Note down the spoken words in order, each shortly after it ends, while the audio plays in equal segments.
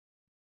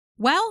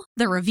Well,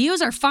 the reviews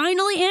are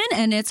finally in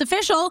and it's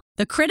official.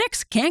 The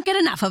critics can't get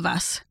enough of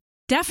us.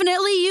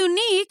 Definitely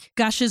unique,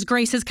 gushes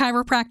Grace's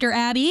chiropractor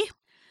Abby.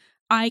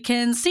 I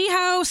can see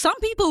how some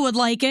people would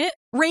like it,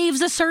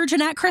 raves a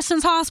surgeon at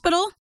Kristen's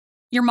hospital.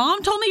 Your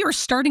mom told me you were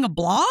starting a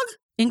blog?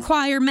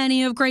 Inquire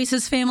many of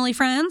Grace's family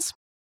friends.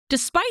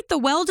 Despite the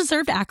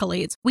well-deserved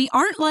accolades, we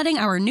aren't letting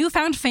our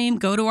newfound fame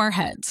go to our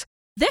heads.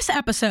 This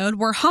episode,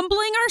 we're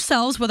humbling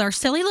ourselves with our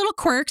silly little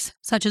quirks,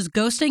 such as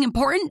ghosting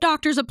important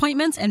doctor's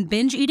appointments and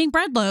binge-eating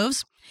bread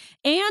loaves,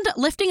 and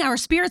lifting our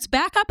spirits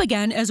back up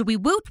again as we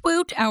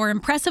woot-woot our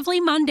impressively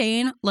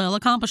mundane little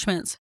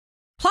accomplishments.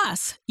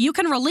 Plus, you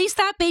can release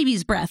that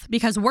baby's breath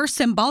because we're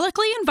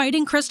symbolically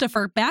inviting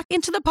Christopher back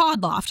into the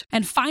pod loft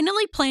and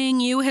finally playing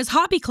you his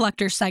hobby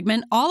collector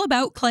segment all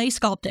about clay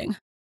sculpting.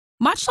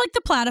 Much like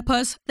the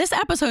platypus, this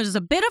episode is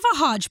a bit of a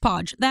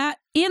hodgepodge that,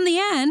 in the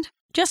end,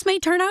 just may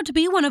turn out to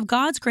be one of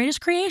God's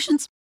greatest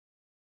creations.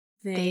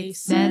 They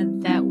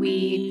said that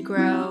we'd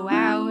grow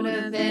out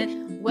of it.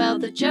 Well,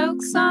 the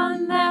joke's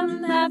on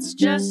them, that's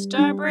just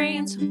our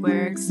brains.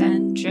 We're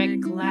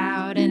eccentric,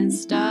 loud, and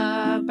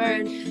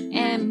stubborn,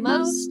 and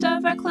most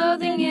of our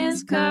clothing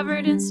is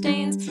covered in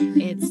stains.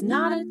 It's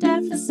not a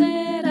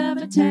deficit of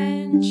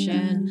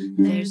attention,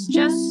 there's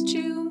just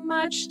too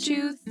much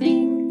to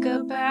think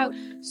about.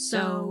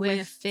 So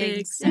if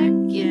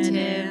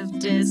executive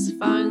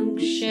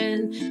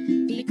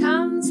dysfunction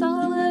becomes a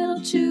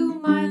little too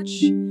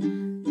much,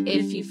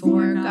 if you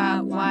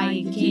forgot why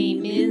you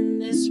came in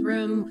this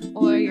room,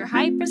 or you're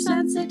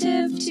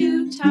hypersensitive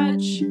to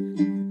touch,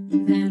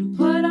 then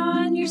put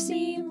on your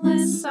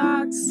seamless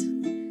socks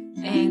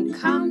and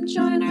come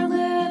join our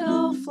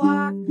little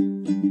flock.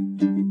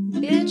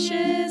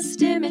 Bitches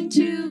stimming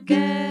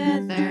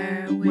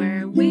together,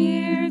 we're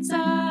weirds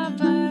of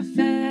a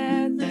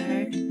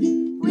feather.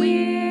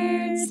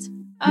 Weirds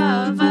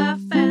of a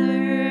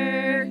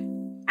feather.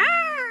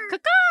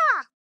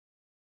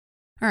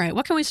 All right,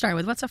 what can we start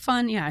with? What's a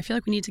fun? Yeah, I feel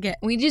like we need to get.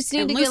 We just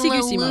need to get a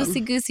little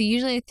loosey-goosey.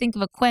 Usually I think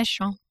of a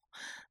question.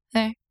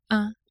 There.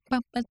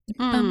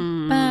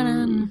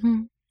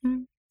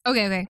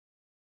 Okay.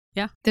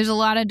 Yeah. There's a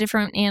lot of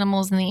different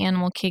animals in the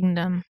animal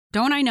kingdom.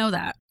 Don't I know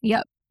that?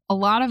 Yep. A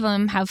lot of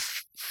them have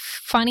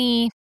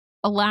funny,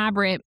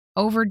 elaborate,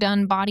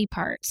 overdone body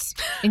parts.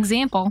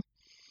 Example,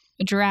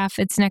 a giraffe,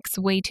 its neck's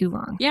way too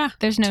long. Yeah.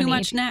 There's no too need.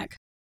 much neck.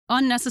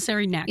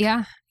 Unnecessary neck.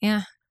 Yeah.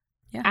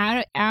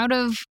 Out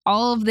of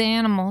all of the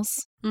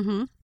animals,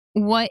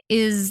 what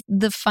is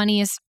the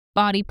funniest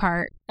body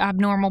part,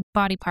 abnormal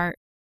body part?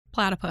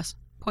 Platypus.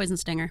 Poison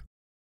stinger.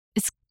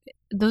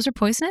 Those are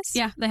poisonous?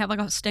 Yeah, they have like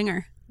a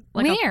stinger.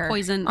 Like where? A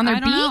poison. On their I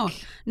don't know.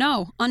 beak?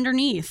 No,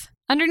 underneath.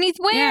 Underneath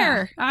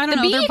where? Yeah, I don't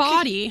know. Their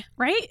body,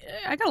 right?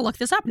 I gotta look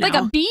this up now. Like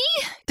a bee?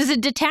 Does it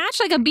detach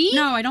like a bee?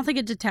 No, I don't think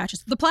it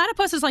detaches. The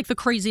platypus is like the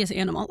craziest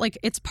animal. Like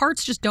its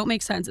parts just don't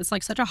make sense. It's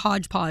like such a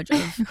hodgepodge of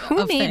Who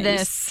of made things.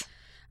 this?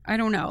 I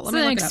don't know. Let It's me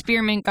an look it up.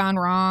 experiment gone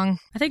wrong.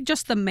 I think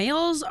just the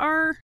males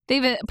are. They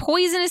have a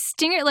poisonous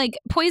stinger, like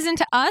poison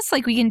to us,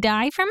 like we can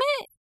die from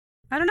it?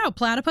 I don't know.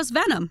 Platypus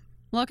venom.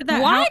 Look at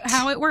that. What?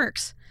 How it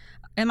works.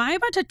 Am I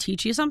about to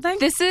teach you something?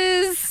 This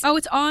is Oh,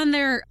 it's on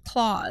their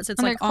claws. It's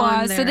on like their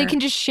claws, on their... so they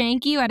can just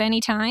shank you at any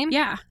time?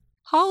 Yeah.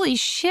 Holy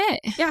shit.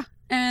 Yeah.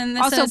 And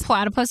this Also, says,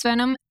 platypus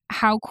venom,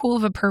 how cool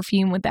of a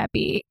perfume would that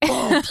be?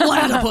 oh,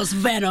 platypus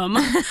venom.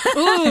 Ooh,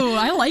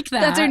 I like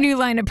that. That's our new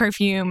line of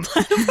perfume.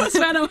 Platypus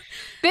venom.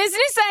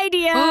 Business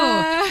idea.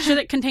 Ooh. Should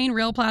it contain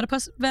real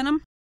platypus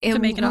venom to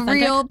make it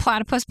authentic? Real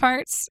platypus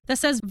parts.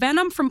 This says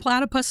venom from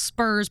platypus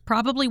spurs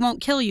probably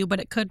won't kill you, but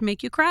it could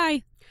make you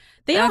cry.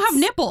 They don't have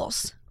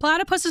nipples.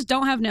 Platypuses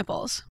don't have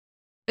nipples.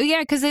 Oh,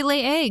 yeah, because they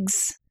lay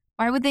eggs.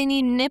 Why would they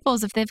need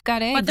nipples if they've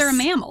got eggs? But they're a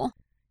mammal.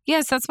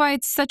 Yes, that's why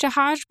it's such a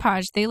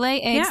hodgepodge. They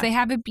lay eggs. Yeah. They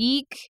have a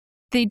beak.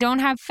 They don't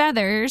have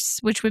feathers,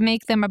 which would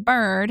make them a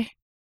bird.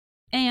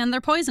 And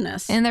they're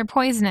poisonous. And they're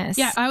poisonous.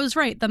 Yeah, I was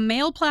right. The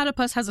male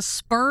platypus has a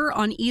spur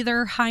on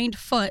either hind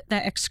foot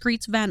that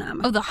excretes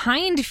venom. Oh, the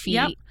hind feet.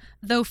 Yep.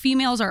 Though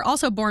females are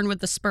also born with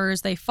the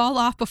spurs, they fall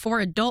off before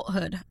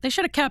adulthood. They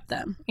should have kept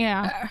them.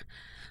 Yeah.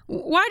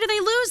 Why do they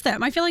lose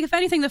them? I feel like if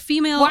anything, the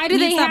female Why do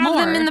they needs that have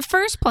them more. in the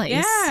first place?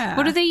 Yeah.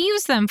 What do they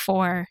use them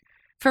for?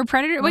 For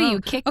predator? What do Whoa.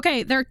 you kick?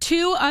 Okay, there are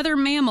two other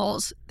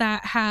mammals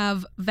that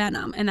have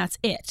venom, and that's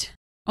it.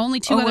 Only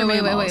two other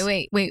mammals.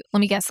 Wait. Let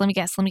me guess.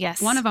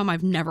 One of them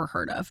I've never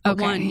heard of, but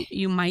Okay. one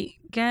you might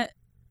get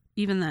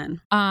even then.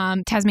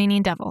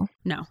 Tasmanian devil.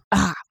 No.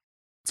 Ah.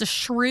 It's a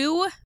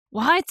shrew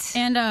What?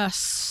 and a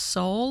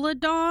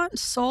solenodon.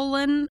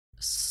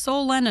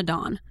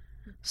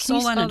 Can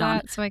you spell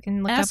that so I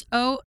can look up?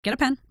 Get a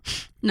pen.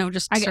 No,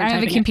 just I start have a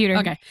typing it. computer.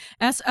 Okay.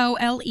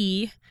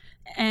 SOLENODON.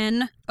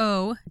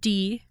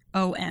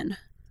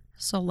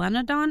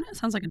 Solenodon? It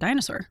sounds like a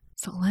dinosaur.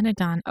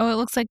 Solenodon. Oh, it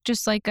looks like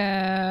just like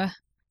a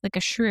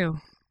shrew.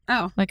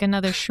 Oh, Like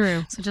another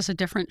shrew. so just a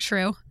different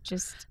shrew.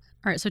 Just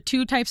All right, so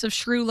two types of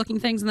shrew-looking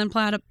things, and then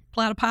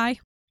platypi.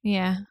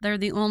 yeah. They're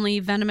the only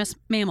venomous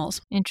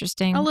mammals.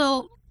 Interesting. A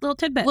little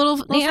tidbit. Little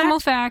fact. animal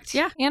fact.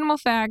 Yeah. Animal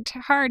fact.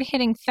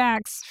 Hard-hitting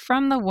facts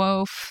from the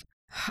Wolf.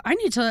 I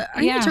need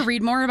to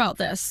read more about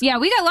this. Yeah,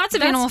 we got lots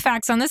of animal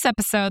facts on this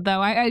episode,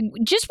 though. I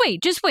just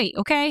wait,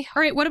 okay?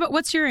 All right,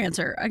 what's your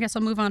answer? I guess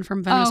I'll move on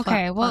from venomous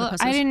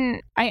platypuses.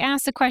 I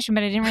asked the question,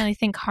 but I didn't really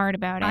think hard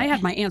about it. I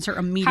had my answer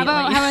immediately.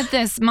 How about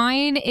this?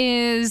 Mine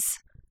is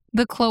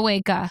the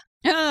cloaca.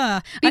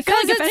 I feel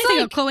like if anything,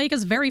 a cloaca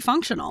is very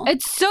functional.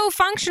 It's so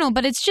functional,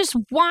 but it's just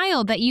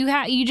wild that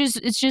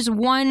it's just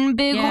one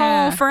big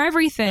hole for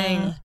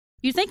everything.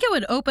 You'd think it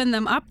would open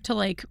them up to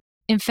like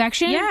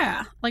infection?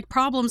 Yeah, like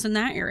problems in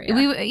that area.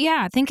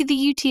 Think of the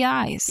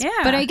UTIs. Yeah.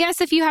 But I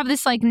guess if you have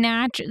this like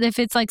if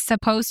it's like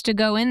supposed to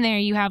go in there,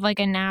 you have like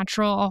a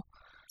natural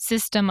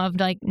system of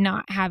like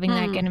not having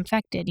that get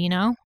infected, you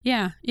know?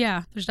 Yeah.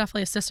 There's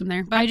definitely a system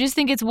there. But I just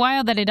think it's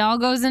wild that it all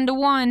goes into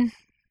one.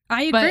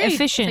 I agree. But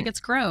efficient. I think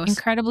it's gross.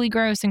 Incredibly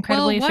gross,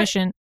 incredibly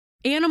efficient.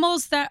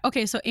 Animals that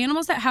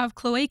have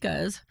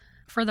cloacas,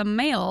 for the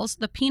males,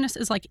 the penis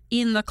is like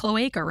in the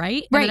cloaca,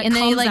 right? Right, and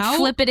they like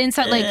flip it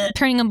inside, like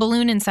turning a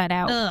balloon inside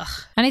out. Ugh.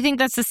 And I think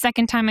that's the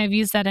second time I've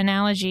used that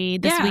analogy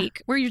this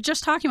week. Were you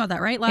just talking about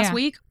that, right? Last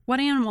week? What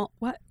animal?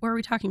 What were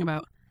we talking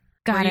about?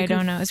 God, I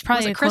don't know. It's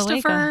probably a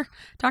Christopher cloaca.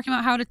 Talking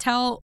about how to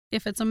tell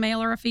if it's a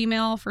male or a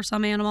female for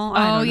some animal.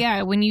 Oh,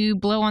 yeah, when you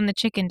blow on the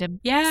chicken to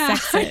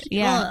sex it.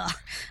 Yeah. Ugh.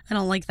 I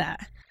don't like that.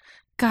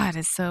 God,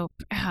 it's so...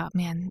 Oh,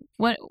 man.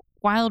 What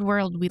wild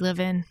world we live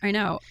in. I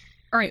know.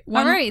 All right.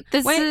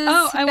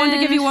 I wanted to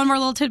give you one more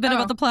little tidbit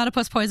about the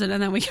platypus poison,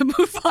 and then we can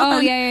move on. Oh,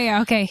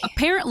 yeah. Okay.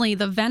 Apparently,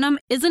 the venom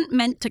isn't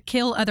meant to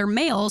kill other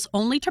males,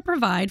 only to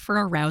provide for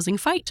a rousing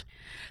fight.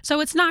 So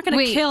it's not going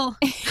to kill.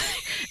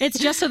 It's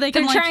just so they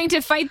can. They're trying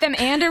to fight them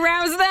and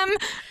arouse them?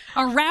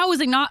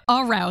 Arousing, not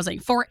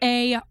arousing. For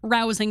a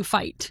rousing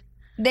fight.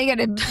 They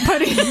gotta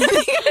put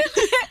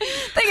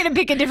it. They gotta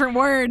pick a different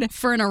word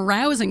for an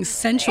arousing,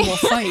 sensual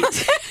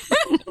fight.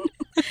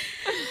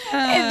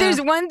 If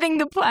there's one thing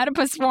the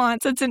platypus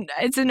wants,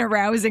 it's an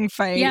arousing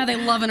fight. Yeah, they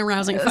love an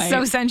arousing fight.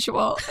 So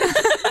sensual.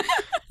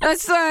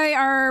 That's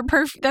why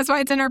that's why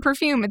it's in our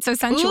perfume. It's so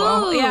sensual.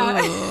 Ooh,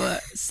 yeah,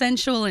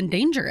 sensual and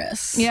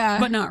dangerous. Yeah,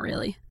 but not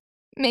really.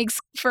 Makes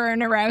for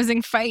an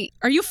arousing fight.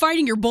 Are you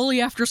fighting your bully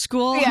after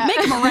school? Yeah.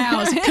 Make him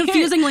aroused.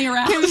 Confusingly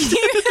aroused.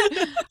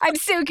 I'm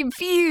so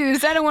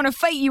confused. I don't want to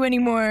fight you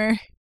anymore.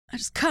 I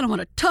just kind of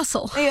want to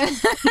tussle. Yeah.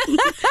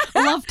 I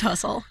love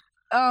tussle.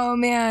 Oh,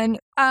 man.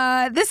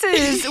 This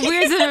is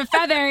Weirds of a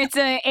Feather. It's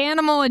an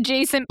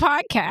animal-adjacent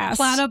podcast.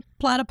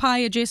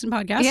 Platypi-adjacent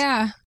podcast?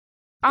 Yeah.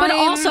 But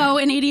also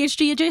an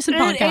ADHD-adjacent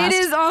podcast. It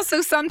is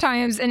also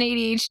sometimes an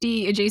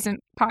ADHD-adjacent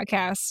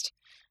podcast.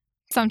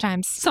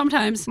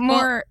 Sometimes.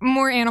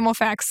 More animal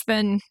facts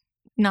than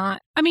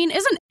not. I mean,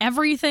 isn't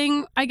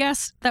everything, I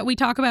guess, that we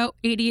talk about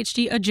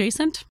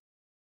ADHD-adjacent?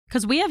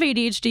 Because we have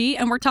ADHD,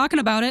 and we're talking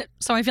about it,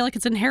 so I feel like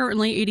it's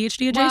inherently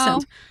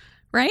ADHD-adjacent.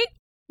 Right?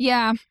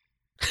 Yeah.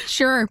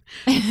 Sure.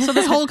 So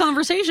this whole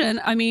conversation,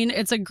 I mean,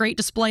 it's a great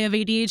display of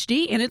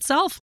ADHD in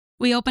itself.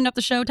 We opened up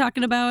the show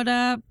talking about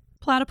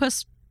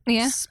platypus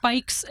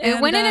spikes and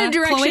it went in a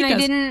direction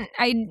cloacas.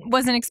 I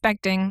wasn't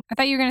expecting. I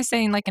thought you were going to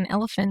say like an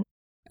elephant.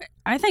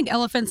 I think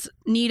elephants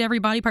need every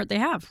body part they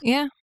have.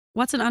 Yeah.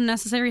 What's an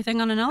unnecessary thing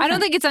on an elephant? I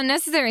don't think it's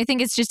unnecessary. I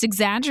think it's just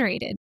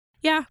exaggerated.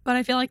 Yeah, but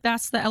I feel like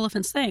that's the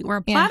elephant's thing. Where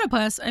a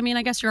platypus, I mean,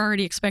 I guess you're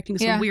already expecting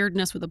some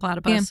weirdness with a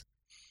platypus. Yeah.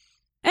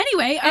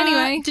 Anyway,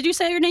 did you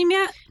say your name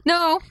yet?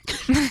 No.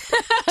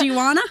 Do you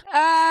wanna?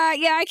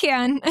 Yeah, I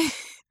can.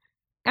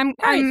 All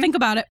right, think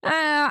about it.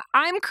 I'm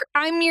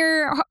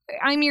your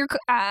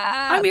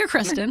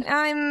Kristen.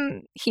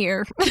 I'm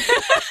here.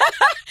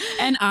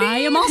 And I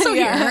am also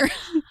here.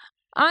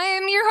 I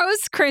am your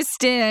host,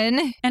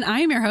 Kristen. And I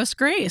am your host,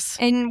 Grace.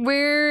 And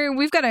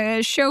we've got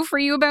a show for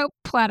you about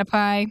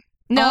platypi.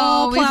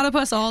 No,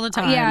 platypus all the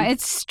time. Yeah,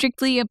 it's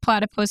strictly a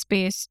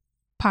platypus-based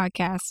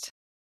podcast.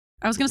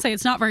 I was going to say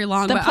it's not very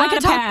long, but I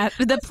could talk...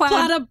 The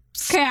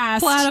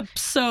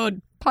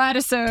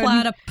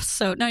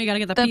Platypsode. No, you got to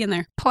get the P in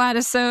there.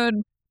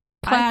 Platypsode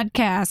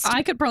podcast.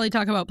 I could probably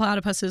talk about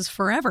platypuses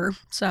forever,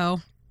 so...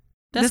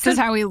 This is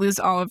how we lose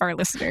all of our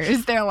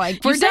listeners. They're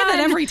like, we're done.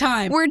 That every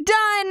time. We're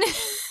done.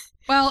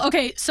 Well,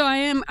 okay, so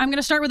I'm going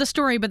to start with a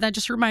story, but that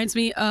just reminds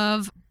me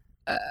of...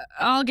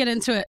 I'll get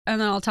into it, and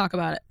then I'll talk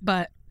about it,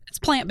 but it's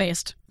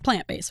plant-based.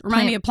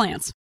 Remind me of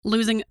plants.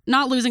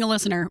 Not losing a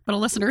listener, but a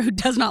listener who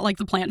does not like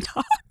the plant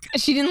talk.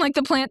 She didn't like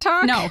the plant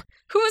talk? No.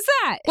 Who was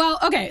that? Well,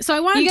 okay, so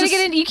I wanted to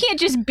get in. You can't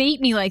just bait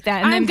me like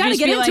that. And I've got to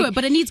get into it,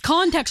 but it needs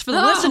context for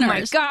the listeners. Oh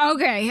my God.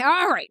 Okay.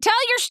 All right.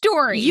 Tell your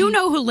story. You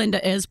know who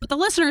Linda is, but the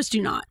listeners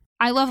do not.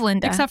 I love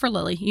Linda. Except for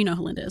Lily. You know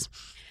who Linda is.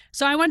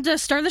 So I wanted to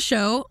start the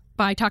show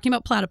by talking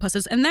about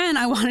platypuses. And then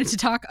I wanted to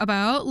talk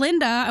about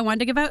Linda. I wanted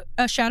to give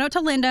a shout out to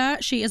Linda.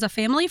 She is a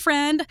family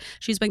friend.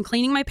 She's been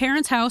cleaning my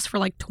parents' house for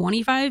like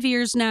 25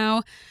 years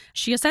now.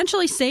 She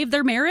essentially saved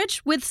their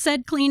marriage with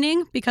said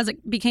cleaning because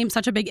it became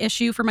such a big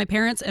issue for my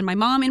parents and my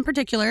mom in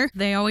particular.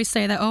 They always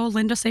say that, oh,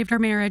 Linda saved our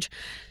marriage.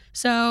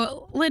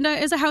 So Linda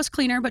is a house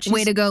cleaner, but she's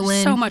Way to go,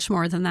 Lynn. so much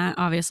more than that,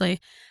 obviously.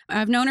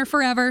 I've known her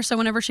forever, so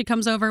whenever she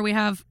comes over, we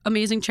have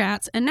amazing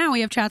chats, and now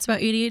we have chats about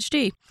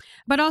ADHD.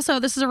 But also,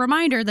 this is a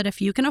reminder that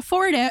if you can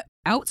afford it,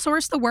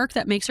 outsource the work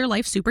that makes your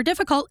life super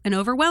difficult and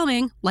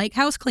overwhelming, like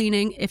house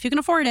cleaning. If you can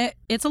afford it,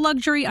 it's a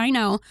luxury, I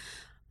know,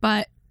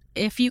 but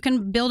if you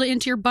can build it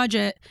into your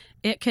budget,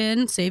 it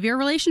can save your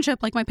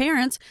relationship like my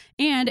parents,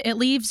 and it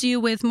leaves you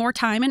with more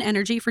time and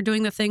energy for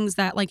doing the things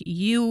that like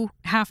you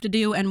have to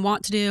do and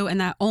want to do and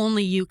that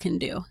only you can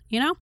do, you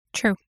know?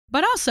 True.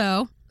 But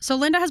also, so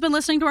Linda has been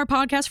listening to our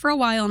podcast for a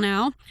while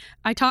now.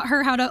 I taught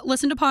her how to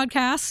listen to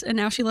podcasts, and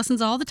now she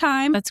listens all the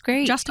time. That's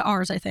great. Just to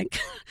ours, I think.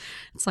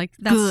 It's like,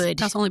 that's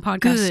the only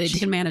podcast she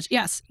can manage.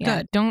 Yes,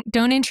 yeah, good.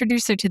 Don't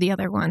introduce her to the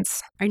other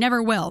ones. I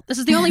never will. This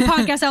is the only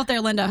podcast out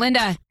there, Linda.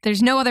 Linda,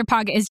 there's no other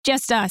podcast. It's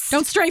just us.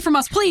 Don't stray from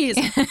us, please.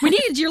 We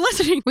need your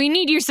listening. We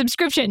need your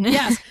subscription.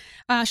 Yes.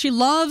 She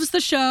loves the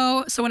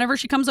show. So whenever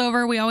she comes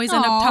over, we always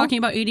end up talking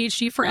about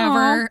ADHD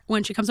forever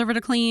when she comes over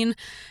to clean.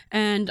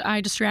 And I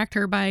distract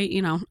her by,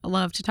 I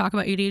love to talk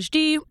about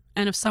ADHD.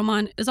 And if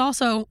someone is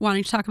also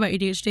wanting to talk about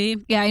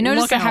ADHD, yeah, I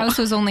noticed the house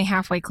was only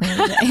halfway clean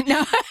today.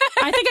 No,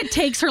 I think it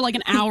takes her like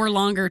an hour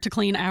longer to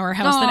clean our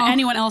house than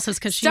anyone else's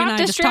because she and I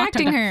just talked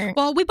to her.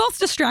 Well, we both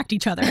distract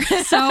each other,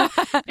 so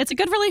it's a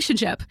good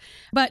relationship.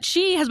 But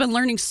she has been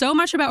learning so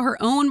much about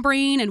her own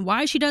brain and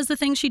why she does the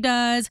things she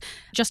does.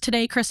 Just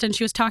today, Kristen,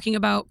 she was talking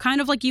about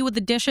kind of like you with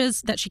the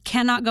dishes that she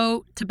cannot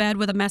go to bed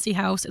with a messy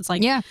house. It's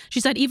like, she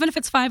said, even if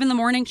it's 5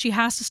 a.m, she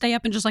has to stay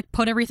up and just like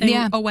put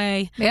everything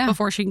away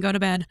before she can go to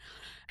bed.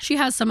 She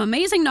has some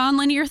amazing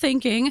nonlinear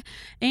thinking,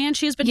 and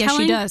she has been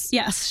telling... Yes, she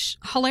does. Yes,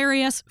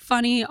 hilarious,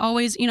 funny,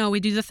 always, we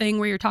do the thing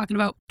where you're talking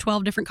about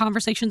 12 different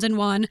conversations in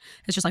one.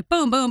 It's just like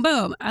boom, boom,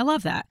 boom. I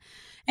love that.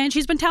 And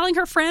she's been telling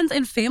her friends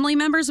and family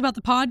members about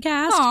the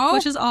podcast,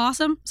 which is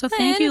awesome. So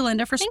thank you,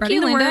 Linda, for spreading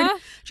the word.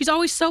 She's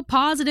always so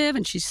positive,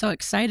 and she's so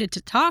excited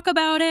to talk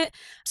about it.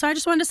 So I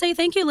just wanted to say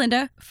thank you,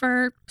 Linda,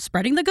 for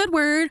spreading the good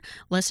word,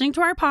 listening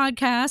to our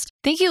podcast.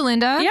 Thank you,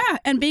 Linda. Yeah,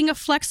 and being a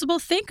flexible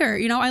thinker.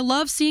 I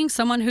love seeing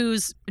someone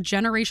who's a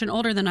generation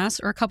older than us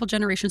or a couple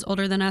generations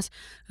older than us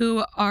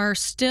who are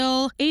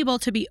still able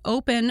to be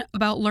open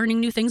about learning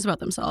new things about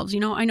themselves.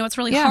 I know it's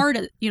really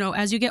hard,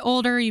 as you get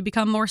older, you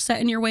become more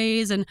set in your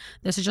ways, and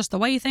this is just the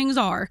way things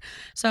are.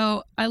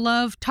 So I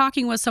love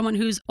talking with someone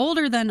who's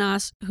older than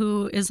us,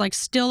 who is like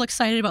still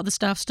excited about the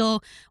stuff,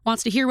 still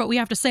wants to hear what we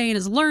have to say, and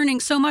is learning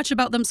so much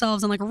about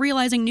themselves and like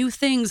realizing new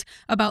things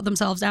about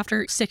themselves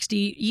after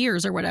 60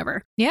 years or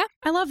whatever. Yeah.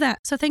 I love that.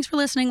 So thanks for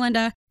listening,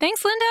 Linda.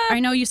 Thanks, Linda. I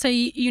know you say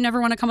you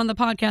never want to come on the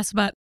podcast,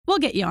 but we'll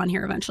get you on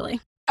here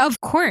eventually. Of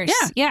course.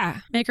 Yeah.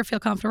 Make her feel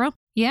comfortable.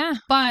 Yeah.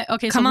 But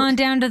okay, come on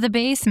down to the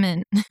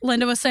basement.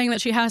 Linda was saying that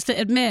she has to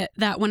admit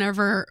that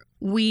whenever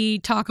we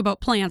talk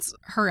about plants,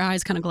 her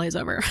eyes kind of glaze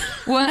over.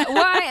 What?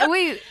 Why?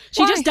 Wait.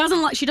 She just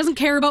doesn't like. She doesn't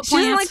care about plants. She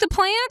doesn't like the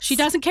plants. She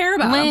doesn't care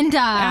about Linda.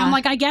 them. I'm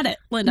like, I get it,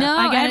 Linda. No,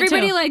 I get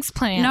everybody it too. likes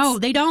plants. No,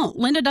 they don't.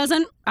 Linda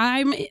doesn't.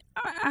 I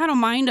don't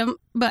mind them,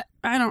 but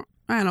I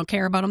don't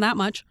care about them that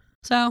much.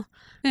 So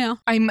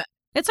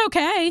it's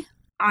okay.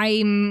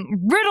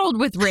 I'm riddled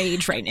with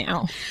rage right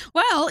now.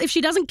 Well, if she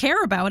doesn't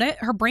care about it,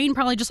 her brain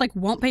probably just like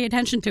won't pay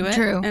attention to it.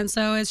 True. And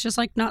so it's just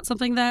like not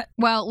something that...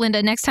 Well,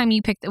 Linda, next time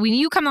you when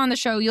you come on the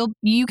show,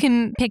 you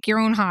can pick your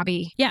own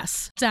hobby.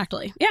 Yes,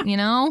 exactly. Yeah.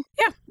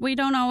 Yeah. We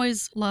don't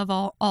always love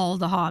all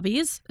the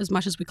hobbies as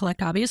much as we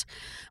collect hobbies,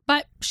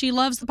 but she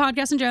loves the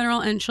podcast in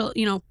general, and she'll,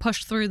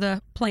 push through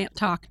the plant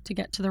talk to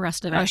get to the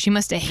rest of it. Oh, she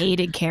must have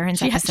hated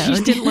Karen's episode.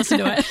 She didn't listen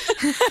to it.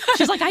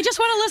 She's like, I just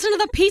want to listen to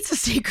the pizza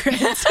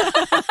secrets.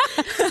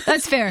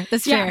 That's fair.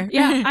 That's fair.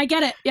 Yeah, I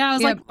get it. Yeah, I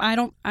was like, I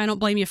don't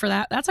blame you for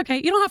that. That's okay.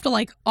 You don't have to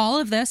like all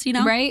of this,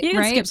 Right. You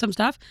can skip some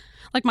stuff.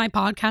 Like my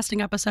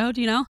podcasting episode,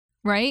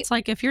 Right. It's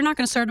like, if you're not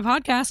going to start a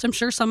podcast, I'm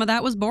sure some of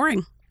that was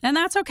boring. And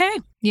that's okay.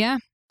 Yeah.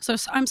 So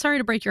I'm sorry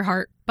to break your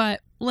heart, but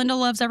Linda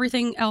loves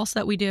everything else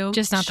that we do.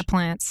 Just not the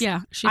plants.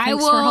 Yeah. She thinks I we're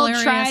will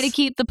hilarious. try to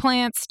keep the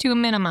plants to a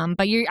minimum,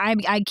 but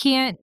I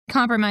can't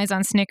compromise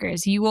on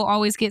Snickers. You will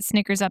always get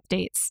Snickers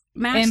updates.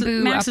 Max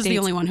updates. is the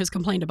only one who's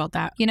complained about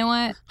that. You know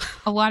what?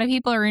 A lot of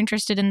people are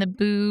interested in the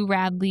Boo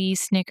Radley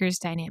Snickers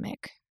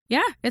dynamic.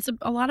 Yeah, it's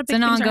a lot of big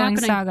things are happening.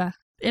 It's an ongoing saga.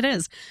 It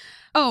is.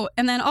 Oh,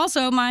 and then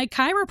also my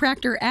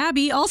chiropractor,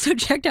 Abby, also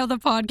checked out the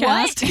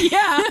podcast. What?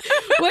 Yeah,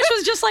 which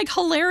was just like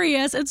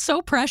hilarious. It's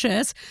so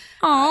precious.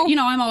 Oh.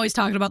 I'm always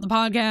talking about the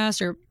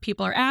podcast, or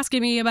people are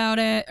asking me about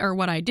it or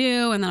what I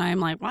do. And then I'm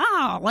like,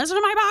 wow, listen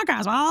to my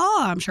podcast.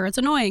 Oh, I'm sure it's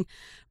annoying.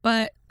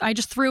 But I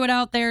just threw it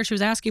out there. She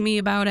was asking me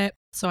about it.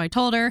 So I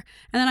told her.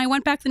 And then I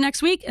went back the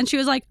next week and she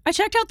was like, I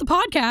checked out the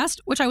podcast,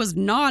 which I was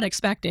not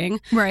expecting.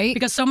 Right.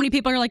 Because so many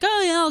people are like,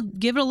 oh, yeah, I'll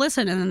give it a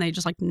listen. And then they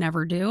just like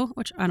never do,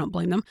 which I don't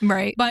blame them.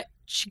 Right. But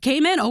she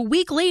came in a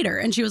week later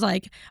and she was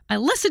like, I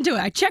listened to it.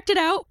 I checked it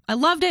out. I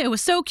loved it. It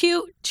was so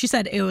cute. She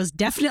said it was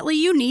definitely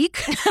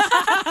unique.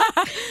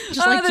 That's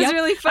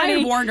really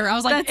funny. I warned her. I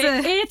was like,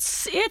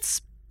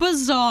 it's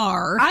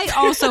bizarre. I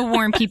also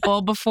warn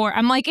people before.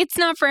 I'm like, it's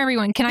not for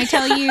everyone. Can I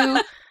tell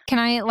you? Can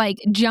I like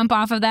jump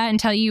off of that and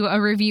tell you a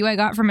review I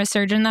got from a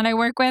surgeon that I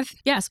work with?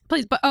 Yes,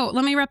 please. But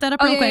let me wrap that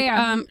up real quick.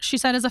 Yeah. She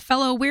said, as a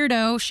fellow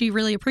weirdo, she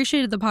really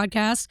appreciated the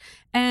podcast,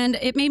 and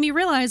it made me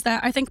realize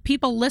that I think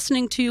people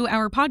listening to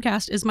our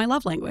podcast is my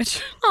love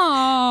language.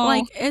 Oh,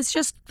 Like, it's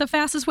just the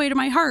fastest way to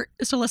my heart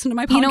is to listen to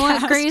my podcast. you know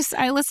what, Grace?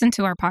 I listen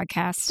to our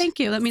podcast. Thank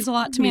you. That means a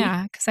lot to me.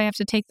 Yeah, because I have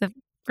to take the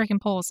freaking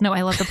polls. No,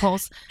 I love the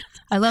polls.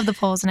 I love the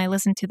polls, and I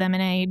listen to them,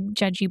 and I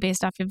judge you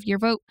based off of your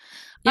vote.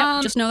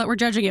 Yep, just know that we're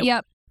judging you.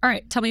 Yep. All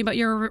right, tell me about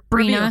your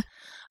Brina.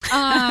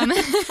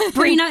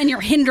 Brina and your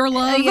Hinder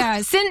love. Yeah,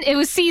 it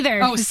was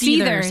Seether. Oh, It was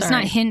Seether, It's sorry.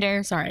 not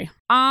Hinder. Sorry.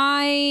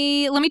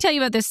 Let me tell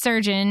you about this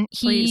surgeon.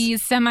 Please.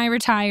 He's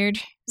semi-retired,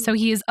 so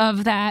he is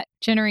of that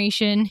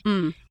generation.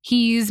 Mm.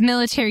 He's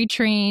military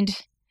trained.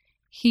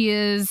 He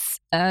is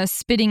a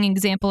spitting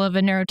example of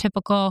a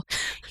neurotypical.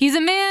 He's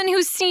a man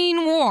who's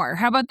seen war.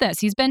 How about this?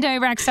 He's been to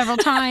Iraq several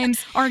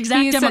times. Our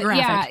exact He's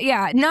demographic.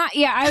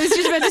 I was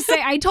just about to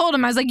say, I told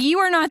him, I was like, you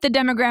are not the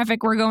demographic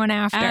we're going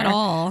after. At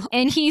all.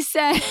 And he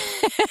said,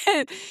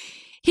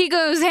 he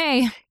goes,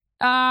 hey,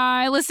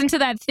 I listened to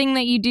that thing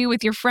that you do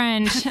with your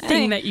friend.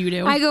 Thing that you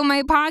do. I go,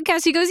 my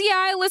podcast? He goes, yeah,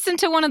 I listened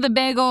to one of the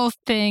bagel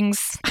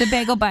things, the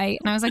bagel bite.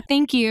 And I was like,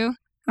 thank you.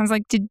 I was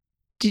like, did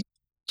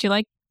you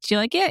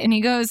like it? And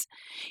he goes,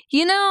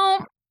 he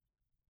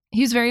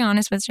was very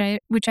honest,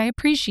 which I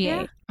appreciate.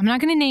 Yeah. I'm not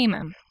going to name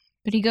him,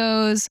 but he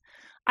goes,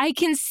 I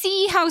can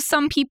see how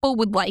some people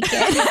would like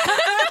it.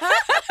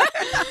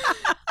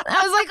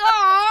 I was like,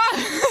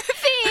 oh,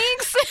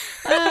 thanks.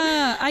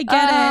 I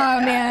get it.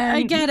 Oh, man.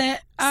 I get it.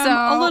 I'm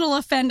So- a little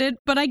offended,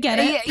 but I get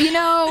it.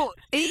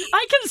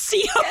 I can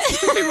see how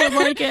some people would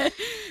like it.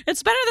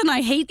 It's better than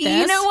I hate this.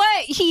 You know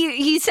what?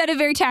 He said it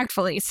very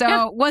tactfully. So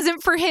Yeah. it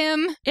wasn't for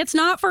him. It's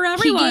not for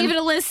everyone. He gave it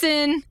a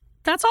listen.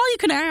 That's all you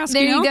can ask.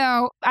 There you know?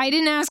 go. I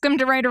didn't ask him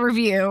to write a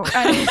review.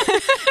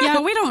 Yeah,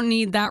 we don't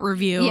need that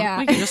review. Yeah.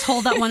 We can just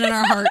hold that one in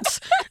our hearts.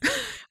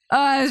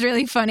 Oh, it was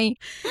really funny.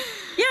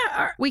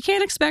 Yeah, we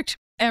can't expect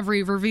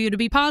every review to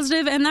be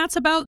positive, and that's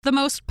about the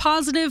most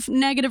positive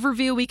negative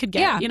review we could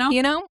get. Yeah,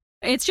 You know,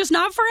 it's just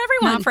not for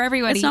everyone. Not for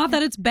everybody. It's not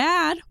that it's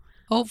bad.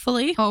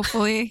 Hopefully.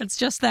 Hopefully. It's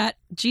just that,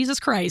 Jesus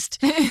Christ,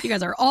 you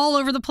guys are all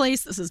over the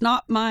place. This is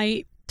not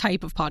my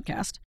type of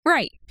podcast.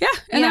 Right. Yeah,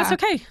 and Yeah.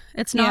 that's okay.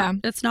 It's not.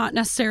 It's not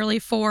necessarily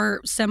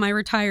for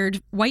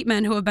semi-retired white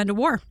men who have been to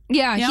war.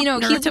 Yeah, Yep, he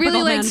neurotypical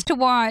really man. likes to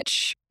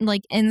watch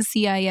like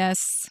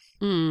NCIS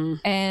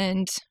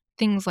and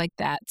things like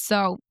that.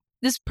 So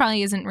this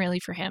probably isn't really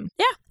for him.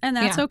 Yeah, and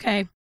that's Yeah.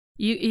 okay.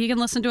 You can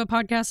listen to a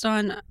podcast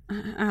on I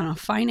don't know,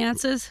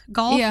 finances,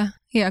 golf.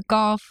 Yeah,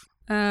 golf.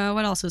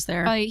 What else is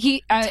there? I bet you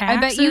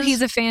Taxes?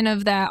 he's a fan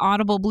of that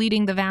Audible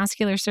Bleeding the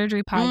Vascular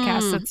Surgery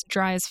podcast. That's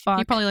dry as fuck.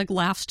 He probably like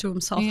laughs to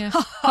himself. Yeah.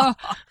 Oh,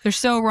 they're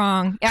so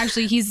wrong.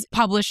 Actually, he's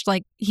published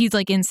he's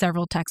in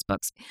several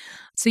textbooks,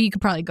 so you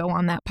could probably go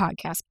on that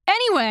podcast.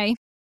 Anyway,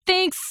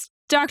 thanks,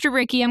 Dr.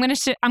 Ricky. I'm gonna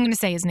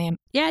say his name.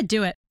 Yeah,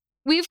 do it.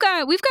 We've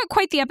got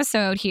quite the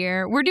episode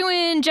here. We're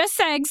doing just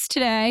segs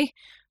today.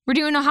 We're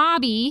doing a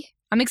hobby.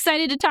 I'm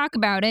excited to talk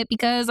about it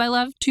because I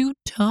love to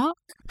talk.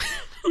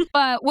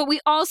 But what we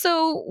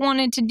also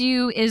wanted to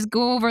do is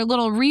go over a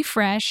little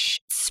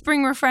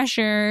spring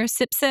refresher,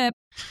 sip,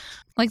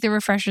 like the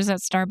refreshers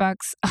at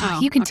Starbucks. Oh,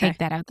 You can okay. take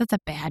that out. That's a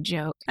bad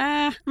joke.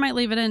 I might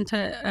leave it in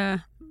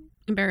to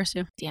embarrass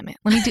you. Damn it.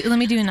 Let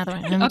me do another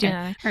one. Let me do Okay.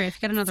 another. All right, if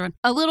you got another one.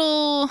 A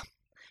little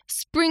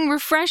spring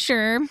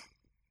refresher.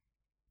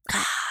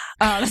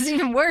 Oh, that's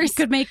even worse. You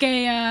could make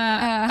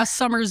a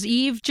summer's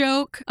eve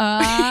joke.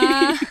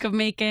 You could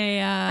make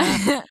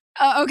a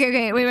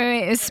Okay.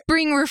 Wait. A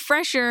spring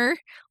refresher,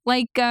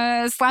 like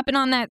slapping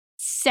on that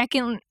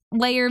second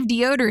layer of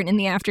deodorant in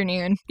the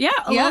afternoon.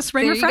 a little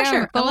spring there you go.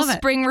 refresher. I A little love it.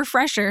 spring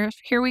refresher.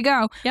 Here we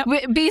go. Yep.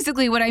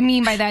 Basically, what I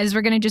mean by that is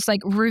we're going to just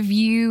like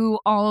review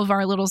all of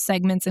our little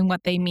segments and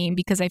what they mean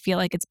because I feel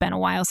like it's been a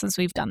while since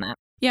we've done that.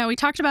 Yeah, we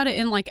talked about it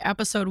in like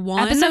episode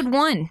 1. Episode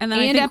 1 And then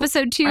I think-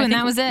 episode 2, I and think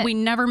that was it. We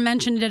never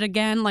mentioned it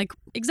again, like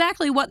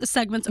exactly what the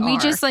segments are. We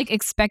just like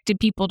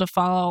expected people to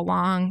follow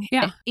along.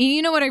 Yeah.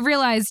 You know what I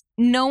realized?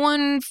 No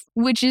one,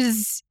 which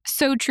is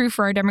so true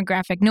for our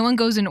demographic, no one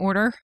goes in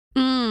order.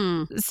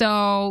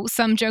 So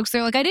some jokes,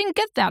 they're like, I didn't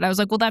get that. I was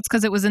like, well, that's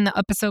because it was in the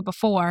episode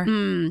before.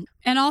 And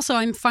also,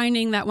 I'm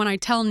finding that when I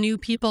tell new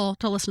people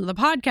to listen to the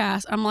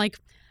podcast, I'm like,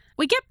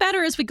 we get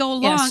better as we go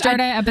along. Yeah, start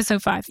at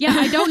episode 5. Yeah,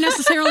 I don't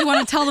necessarily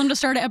want to tell them to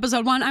start at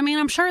episode 1. I mean,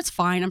 I'm sure it's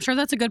fine. I'm sure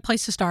that's a good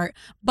place to start.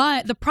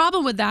 But the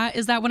problem with that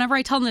is that whenever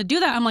I tell them to do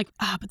that, I'm like,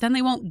 but then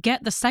they won't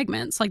get the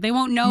segments. Like, they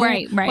wont know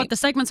Right. what the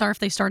segments are if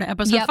they start at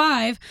episode Yep.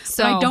 5.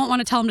 So I don't want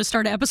to tell them to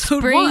start at episode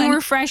spring 1.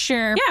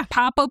 refresher. Yeah.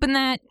 Pop open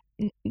that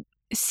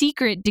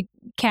secret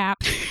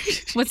cap.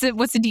 What's the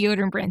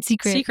deodorant brand?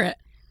 Secret.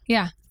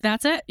 Yeah.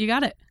 That's it. You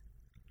got it.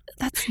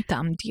 That's a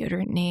dumb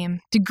deodorant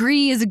name.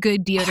 Degree is a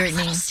good deodorant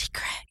name.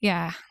 Secret.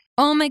 Yeah.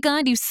 Oh my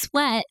God, you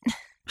sweat.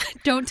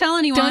 Don't tell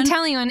anyone. Don't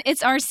tell anyone.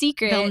 It's our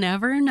secret. They'll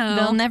never know.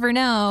 They'll never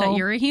know. that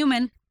you're a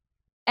human.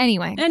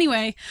 Anyway,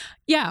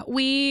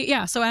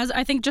 so as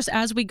I think just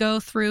as we go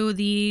through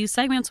the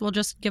segments, we'll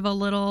just give a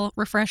little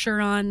refresher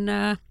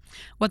on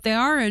what they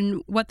are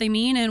and what they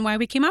mean and why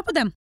we came up with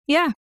them.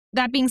 Yeah.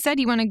 That being said,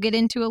 you want to get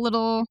into a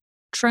little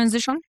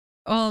transition?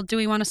 Well, do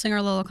we want to sing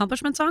our little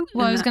accomplishment song?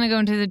 Well, I was going to go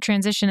into the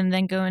transition and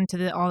then go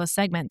into all the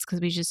segments because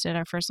we just did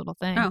our first little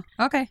thing. Oh,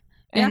 okay.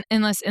 And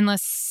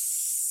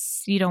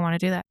unless you don't want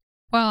to do that.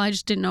 Well, I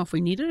just didn't know if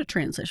we needed a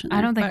transition.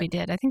 I don't think we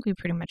did. I think we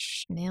pretty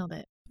much nailed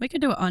it. We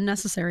could do an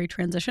unnecessary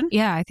transition.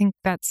 Yeah, I think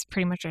that's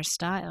pretty much our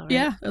style, right?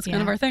 Yeah, that's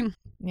kind of our thing.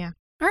 Yeah.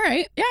 All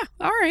right. Yeah.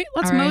 All right.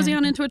 Let's mosey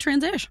on into a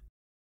transition.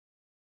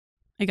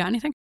 You got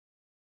anything?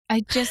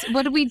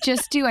 What did we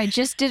just do? I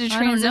just did a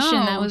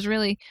transition that was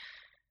really.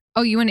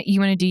 Oh, you want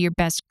to do your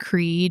best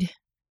Creed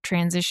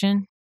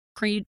transition?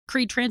 Creed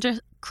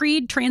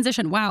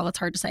transition. Wow, that's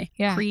hard to say.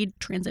 Yeah. Creed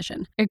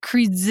transition. A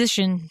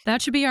Creedsition.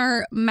 That should be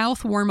our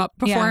mouth warm up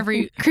before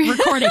every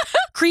recording.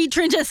 Creed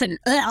transition.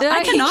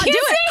 I cannot do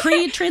it.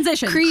 Creed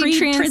transition. Creed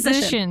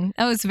transition.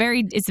 Oh, it's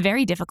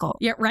very difficult.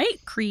 Yeah,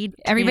 right? Creed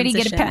Everybody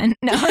get a pen.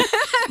 No.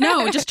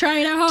 No, just try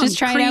it at home. Just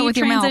try it out with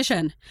your mouth.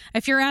 Transition.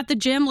 If you're at the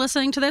gym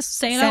listening to this,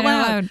 say it out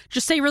loud.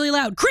 Just say really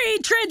loud.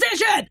 Creed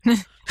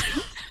transition.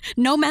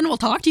 No men will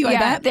talk to you, I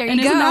bet. There you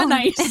and go. Isn't that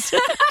nice?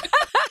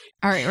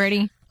 All right,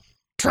 ready?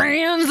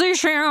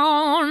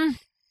 Transition.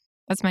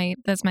 That's my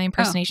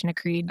impersonation of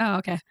Creed. Oh,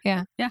 okay.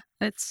 Yeah. Yeah.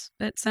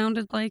 It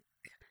sounded like.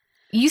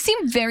 You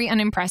seem very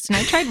unimpressed, and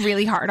I tried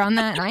really hard on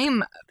that.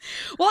 And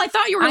Well, I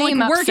thought you were going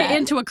to work upset. it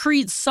into a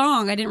Creed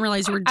song. I didn't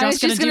realize you were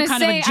just going to do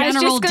kind of a general deep voice. I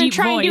was just going to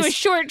try and do a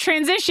short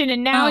transition,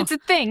 and now it's a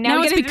thing.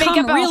 Now it's we got to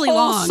make up really a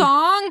whole long.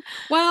 song.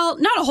 Well,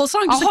 not a whole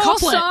song, just a whole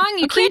couplet. Song.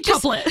 You a Creed can't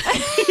just couplet.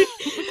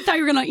 I thought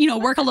you were going to,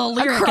 work a little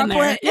lyric in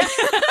there. Yeah.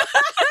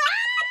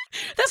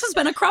 This has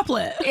been a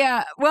couplet.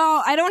 Yeah.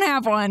 Well, I don't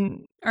have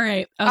one. All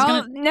right.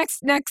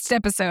 Next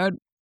episode,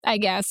 I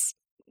guess.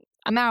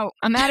 I'm out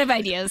of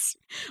ideas.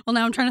 Well,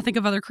 now I'm trying to think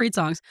of other Creed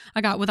songs.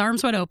 I got With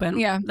Arms Wide Open.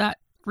 Yeah. That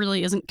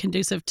really isn't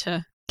conducive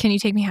to... Can You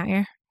Take Me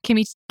Higher? Can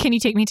you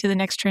take me to the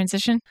next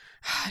transition?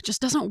 It just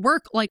doesn't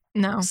work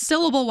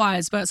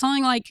syllable-wise, but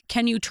something like,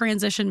 can you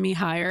transition me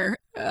higher?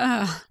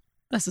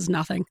 This is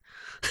nothing.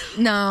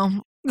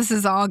 No, this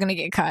is all going to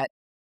get cut.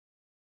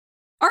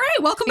 All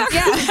right, welcome back.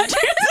 Yeah.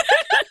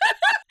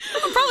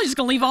 I'm probably just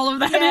going to leave all of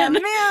that in.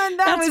 Man,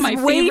 that's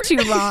was way too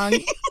long.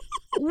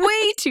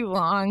 Way too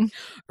long.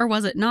 Or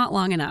was it not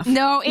long enough?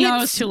 No, it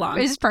was too long.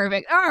 It's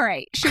perfect. All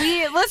right.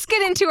 Let's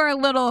get into our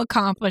little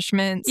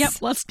accomplishments. Yep,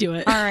 let's do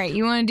it. All right.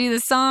 You want to do the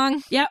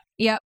song? Yep.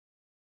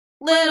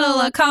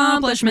 Little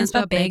accomplishments,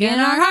 but big in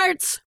our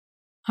hearts.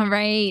 All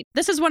right.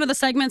 This is one of the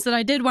segments that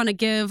I did want to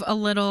give a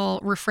little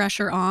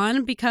refresher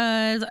on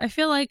because I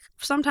feel like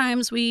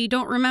sometimes we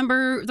don't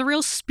remember the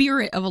real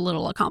spirit of a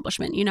little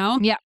accomplishment,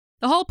 Yeah.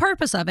 The whole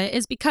purpose of it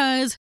is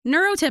because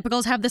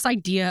neurotypicals have this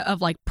idea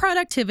of like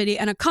productivity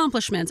and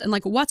accomplishments and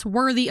like what's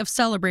worthy of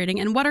celebrating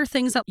and what are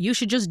things that you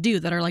should just do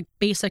that are like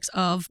basics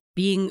of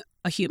being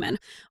a human.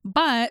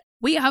 But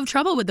we have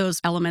trouble with those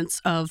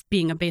elements of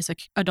being a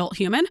basic adult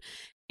human.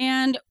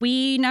 And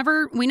we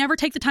never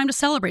take the time to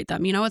celebrate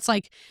them. It's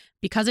like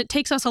because it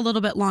takes us a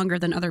little bit longer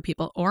than other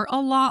people or a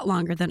lot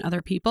longer than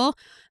other people,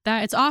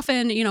 that it's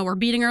often, we're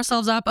beating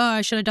ourselves up. Oh,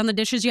 I should have done the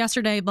dishes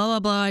yesterday, blah, blah,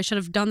 blah. I should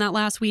have done that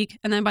last week.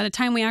 And then by the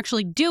time we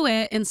actually do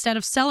it, instead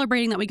of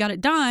celebrating that we got it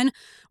done,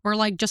 we're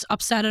like just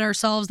upset at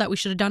ourselves that we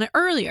should have done it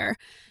earlier.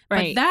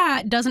 Right. But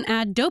that doesn't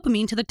add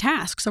dopamine to the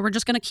task. So we're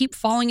just going to keep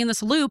falling in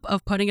this loop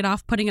of putting it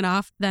off,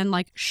 then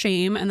like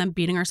shame and then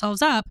beating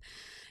ourselves up.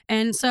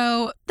 And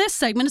so this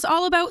segment is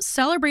all about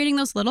celebrating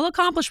those little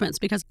accomplishments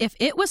because if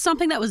it was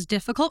something that was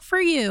difficult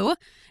for you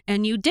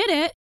and you did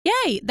it,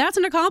 yay, that's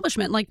an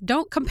accomplishment. Like,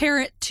 don't compare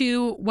it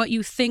to what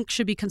you think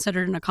should be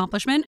considered an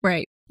accomplishment.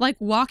 Right. Like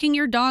walking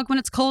your dog when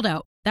it's cold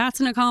out.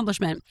 That's an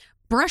accomplishment.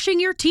 Brushing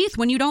your teeth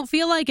when you don't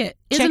feel like it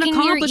is an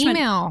accomplishment. Checking your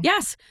email.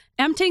 Yes.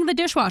 Emptying the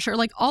dishwasher.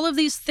 Like all of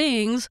these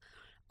things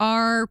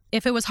are,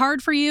 if it was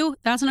hard for you,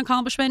 that's an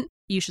accomplishment.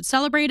 You should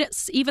celebrate it,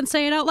 even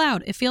say it out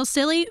loud. It feels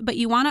silly, but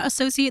you want to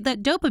associate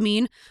that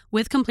dopamine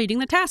with completing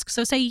the task.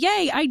 So say,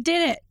 yay, I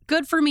did it.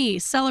 Good for me.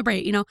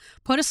 Celebrate,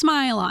 put a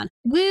smile on.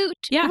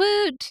 Woot. Yeah.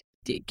 Woot.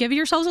 Give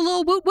yourselves a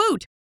little woot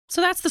woot.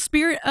 So that's the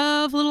spirit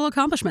of little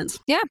accomplishments.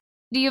 Yeah.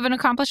 Do you have an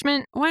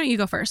accomplishment? Why don't you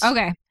go first?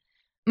 Okay.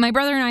 My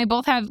brother and I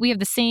we have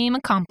the same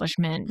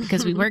accomplishment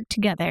because we work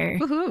together.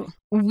 Woohoo.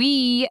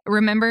 We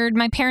remembered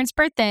my parents'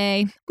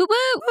 birthday. Woo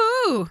woo.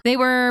 Woo. They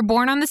were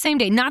born on the same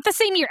day. Not the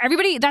same year.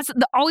 Everybody, that's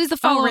always the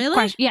follow-up really?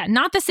 question. Yeah,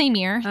 not the same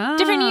year. Oh.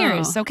 Different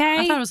years, okay?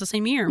 I thought it was the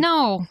same year.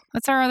 No,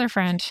 that's our other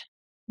friend,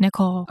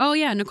 Nicole. Oh,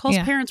 yeah. Nicole's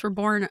parents were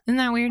born Isn't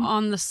that weird?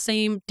 on the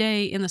same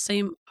day in the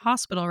same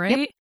hospital, right?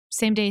 Yep.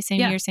 Same day, same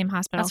year, same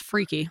hospital. That's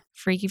freaky.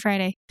 Freaky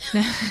Friday.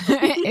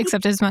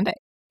 Except it's Monday.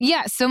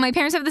 Yeah, so my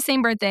parents have the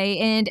same birthday,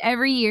 and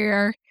every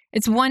year,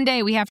 it's one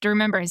day we have to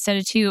remember instead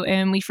of two,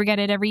 and we forget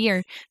it every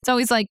year. It's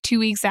always like 2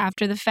 weeks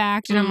after the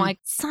fact, and I'm like,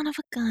 son of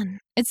a gun.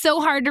 It's so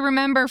hard to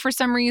remember for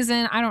some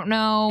reason. I don't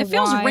know. It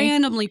feels why.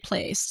 Randomly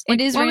placed. It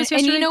is random.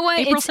 And you know what?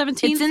 April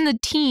 17th? It's in the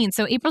teens.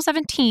 So April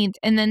 17th,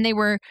 and then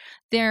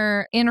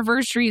their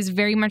anniversary is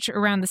very much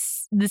around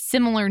the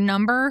similar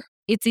number.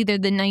 it's either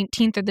the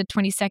 19th or the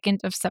 22nd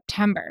of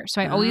September.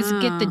 So I always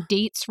get the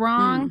dates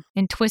wrong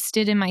and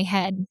twisted in my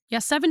head. Yeah,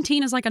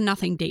 17 is like a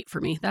nothing date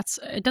for me.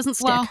 It doesn't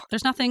stick. Well,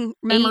 There's nothing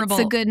memorable.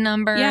 8's a good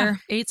number. Yeah,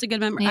 8's a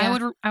good number.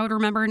 Yeah. I would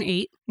remember an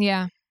 8.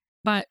 Yeah.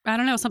 But I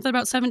don't know, something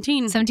about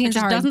 17. 17's it just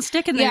hard. doesn't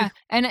stick in there.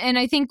 Yeah, and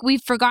I think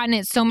we've forgotten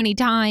it so many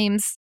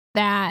times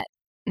that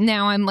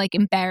now I'm like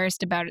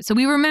embarrassed about it. So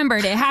we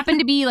remembered it happened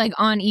to be like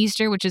on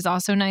Easter, which is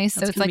also nice.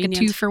 That's so it's convenient.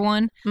 like a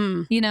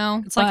 2-for-1, you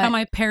know? It's like how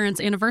my parents'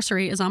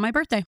 anniversary is on my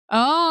birthday.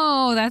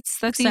 Oh, that's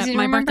Except easy to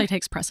my remember. birthday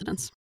takes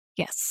precedence.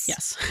 Yes.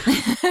 Yes.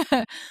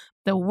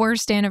 The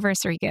worst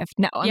anniversary gift.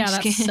 No, I'm just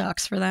that kidding.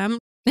 sucks for them.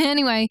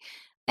 Anyway,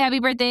 happy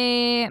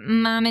birthday,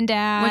 Mom and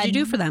Dad. What'd you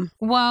do for them?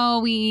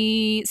 Well,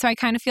 so I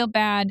kind of feel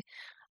bad.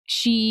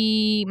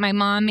 My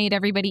mom made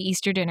everybody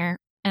Easter dinner,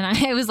 and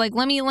I was like,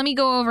 let me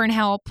go over and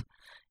help.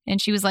 And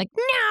she was like,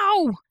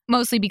 no,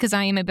 mostly because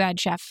I am a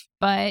bad chef.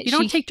 But You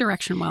don't take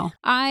direction well.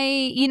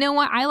 you know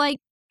what? I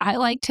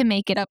like to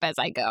make it up as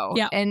I go.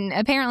 Yeah. And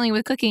apparently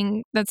with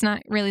cooking, that's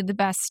not really the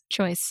best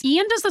choice.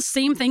 Ian does the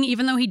same thing,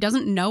 even though he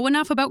doesn't know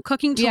enough about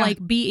cooking to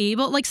like be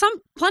able, like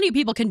plenty of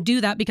people can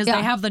do that because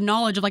they have the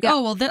knowledge of like,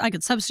 oh, well, I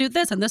could substitute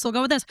this and this will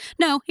go with this.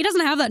 No, he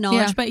doesn't have that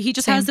knowledge, but he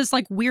just has this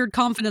like weird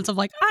confidence of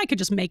like, I could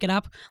just make it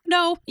up.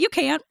 No, you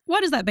can't.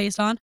 What is that based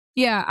on?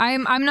 Yeah,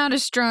 I'm not a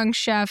strong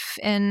chef,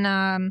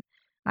 and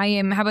I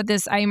am. How about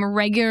this? I am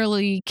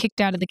regularly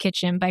kicked out of the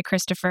kitchen by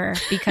Christopher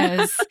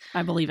because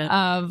I believe it.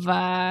 Of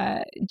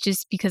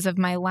just because of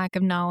my lack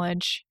of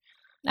knowledge.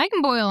 I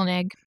can boil an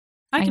egg.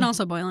 I can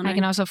also boil an egg. I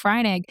can also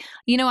fry an egg.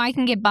 You know, I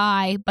can get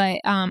by, but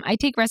I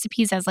take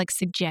recipes as like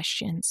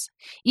suggestions.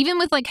 Even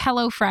with like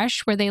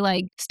HelloFresh, where they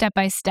like step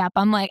by step,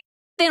 I'm like,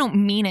 they don't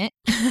mean it.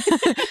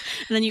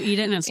 And then you eat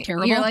it and it's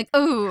terrible. You're like,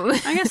 ooh.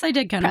 I guess I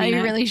did kind of mean it.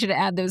 I really should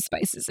add those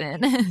spices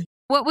in.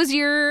 What was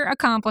your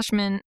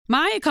accomplishment?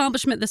 My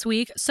accomplishment this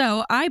week.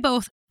 So I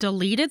both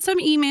deleted some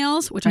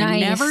emails, which I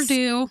never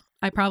do.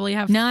 I probably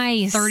have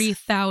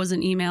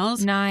 30,000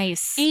 emails.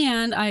 Nice.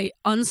 And I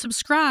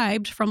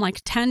unsubscribed from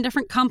like 10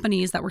 different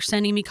companies that were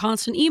sending me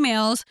constant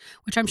emails,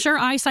 which I'm sure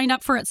I signed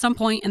up for at some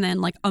point and then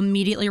like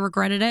immediately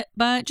regretted it,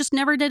 but just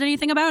never did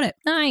anything about it.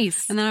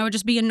 Nice. And then I would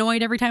just be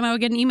annoyed every time I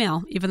would get an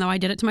email, even though I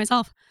did it to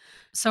myself.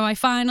 So I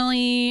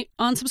finally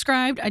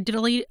unsubscribed. I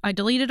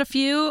deleted a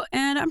few,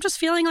 and I'm just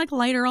feeling like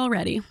lighter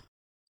already.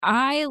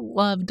 I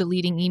love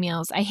deleting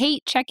emails. I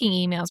hate checking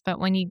emails, but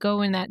when you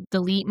go in that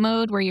delete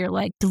mode where you're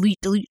like, delete.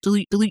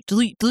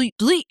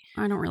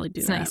 I don't really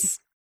do that. Nice.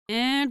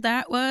 And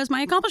that was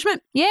my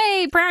accomplishment.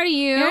 Yay, proud of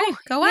you. Yay,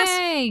 go us.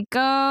 Yay,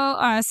 go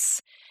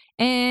us.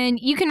 And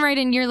you can write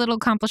in your little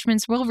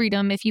accomplishments. We'll read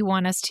them if you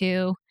want us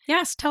to.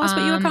 Yes, tell us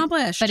what you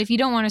accomplished. But if you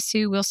don't want us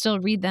to, we'll still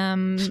read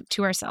them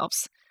to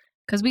ourselves.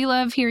 Because we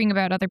love hearing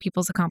about other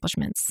people's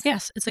accomplishments.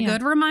 Yes, it's a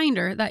good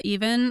reminder that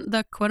even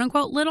the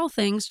quote-unquote little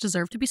things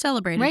deserve to be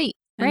celebrated. Right,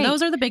 and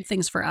those are the big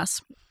things for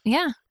us.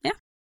 Yeah. Yeah.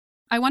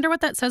 I wonder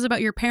what that says about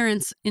your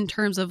parents in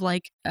terms of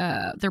like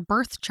their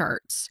birth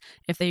charts.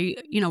 If they,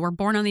 were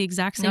born on the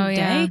exact same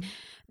day,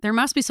 there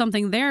must be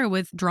something there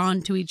with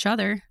drawn to each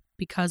other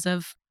because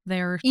of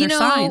their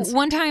signs.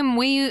 One time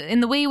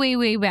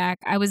way back,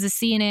 I was a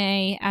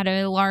CNA at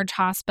a large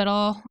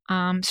hospital,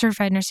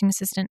 certified nursing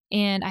assistant,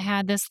 and I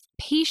had this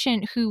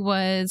patient who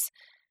was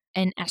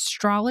an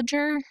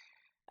astrologer.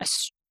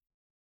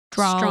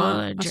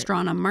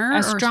 Astronomer?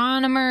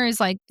 Astronomer is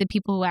like the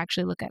people who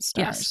actually look at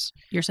stars. Yes.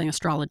 You're saying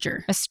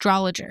astrologer.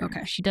 Astrologer.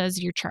 Okay. She does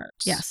your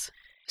charts. Yes.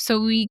 So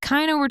we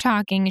kind of were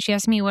talking, and she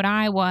asked me what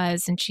I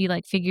was, and she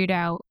like figured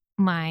out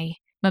my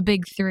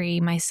big three,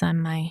 my sun,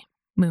 my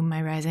moon,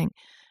 my rising.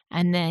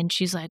 And then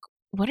she's like,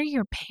 what are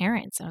your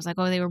parents? I was like,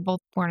 oh, they were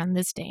both born on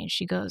this day. And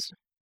she goes,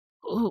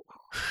 oh,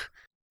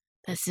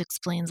 this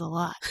explains a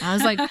lot. And I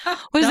was like,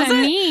 what does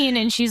that mean?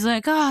 And she's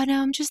like, oh, no,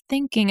 I'm just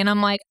thinking. And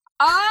I'm like,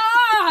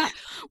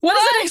 what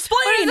does it explain?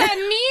 What does that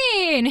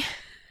mean?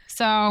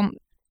 So.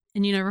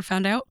 And you never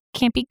found out?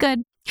 Can't be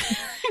good.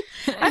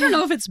 I don't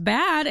know if it's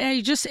bad.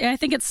 I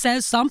think it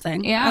says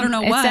something. Yeah, I don't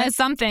know what. It says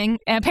something.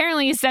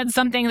 Apparently it said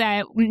something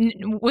that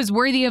was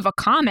worthy of a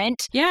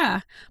comment. Yeah.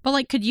 But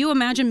like, could you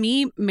imagine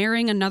me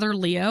marrying another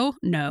Leo?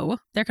 No.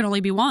 There can only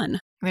be one.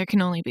 There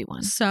can only be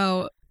one.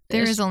 So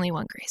there is only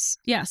one Grace.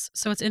 Yes.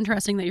 So it's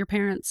interesting that your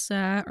parents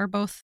are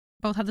both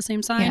have the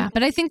same sign. Yeah.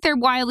 But I think they're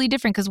wildly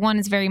different because one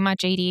is very much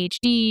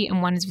ADHD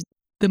and one is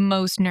the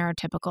most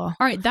neurotypical. All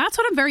right. That's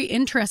what I'm very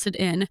interested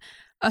in.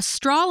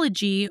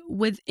 Astrology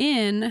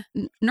within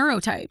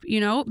neurotype,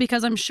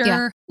 because I'm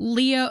sure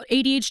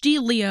ADHD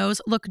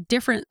Leos look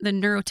different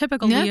than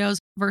neurotypical Leos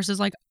versus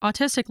like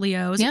autistic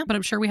Leos. Yeah. But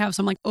I'm sure we have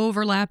some like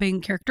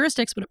overlapping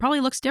characteristics, but it probably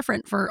looks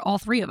different for all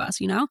three of us,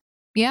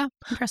 Yeah.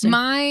 Interesting.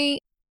 My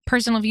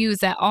personal view is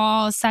that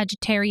all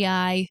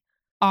Sagittarii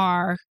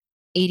are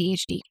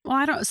ADHD. Well,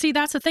 I don't see.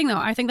 That's the thing, though.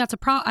 I think that's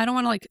I don't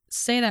want to like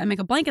say that and make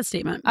a blanket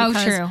statement. Oh,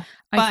 true.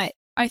 But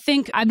I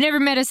think I've never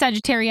met a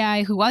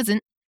Sagittarii who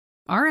wasn't.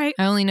 All right.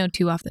 I only know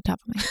 2 off the top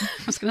of my head.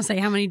 I was going to say,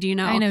 how many do you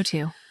know? I know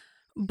 2.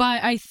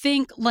 But I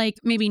think like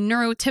maybe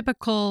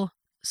neurotypical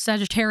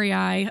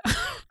Sagittarii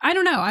I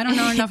don't know. I don't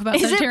know enough about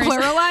Is it Sagittarius.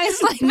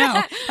 pluralized like No.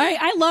 that?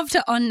 I love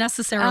to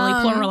unnecessarily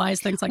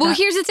pluralize things like well, that.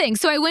 here's the thing.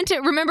 So I went to,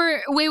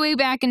 remember way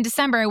back in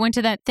December, I went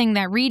to that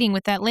reading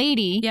with that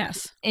lady.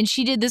 Yes. And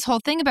she did this whole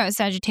thing about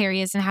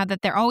Sagittarius and how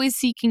that they're always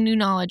seeking new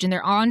knowledge and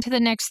they're on to the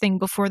next thing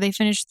before they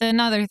finish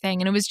another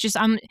thing. And it was just,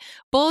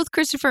 both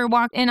Christopher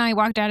and I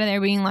walked out of there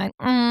being like,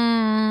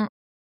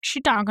 she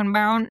talking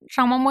about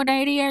someone with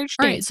ADHD.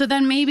 All right. So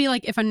then maybe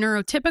like if a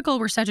neurotypical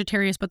were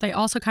Sagittarius, but they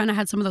also kind of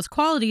had some of those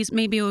qualities,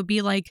 maybe it would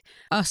be like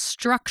a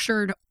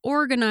structured,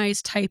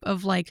 organized type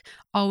of like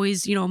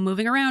always,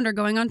 moving around or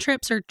going on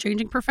trips or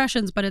changing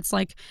professions. But it's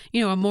like,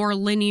 a more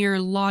linear,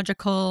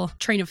 logical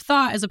train of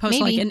thought as opposed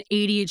to like an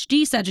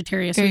ADHD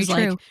Sagittarius who's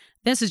like,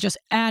 this is just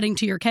adding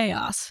to your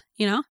chaos,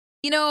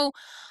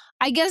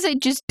 I guess I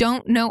just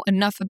don't know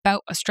enough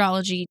about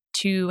astrology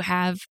to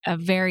have a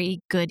very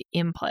good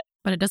input.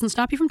 But it doesn't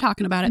stop you from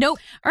talking about it. Nope.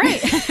 All right.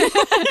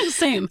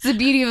 Same. It's the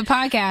beauty of a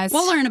podcast.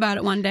 We'll learn about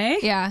it one day.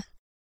 Yeah.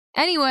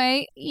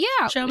 Anyway,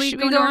 yeah. Should we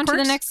go on to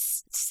the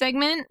next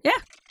segment? Yeah.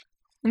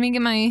 Let me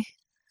get my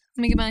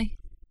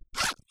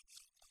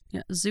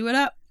Yeah, zoo it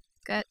up.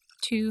 Got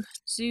to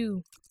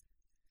zoo.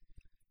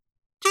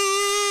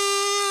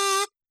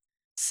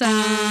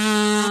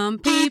 Some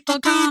people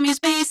call me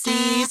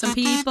spacey, some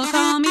people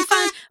call me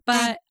fun,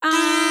 but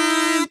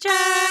I'm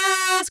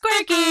just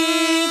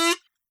quirky.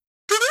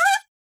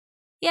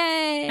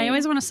 Yay! I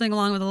always want to sing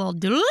along with a little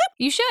doodle.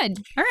 You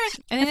should. All right.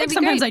 I think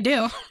sometimes I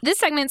do. This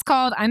segment's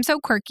called I'm So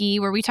Quirky,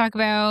 where we talk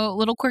about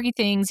little quirky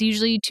things.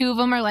 Usually 2 of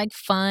them are like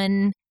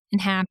fun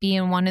and happy,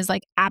 and 1 is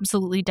like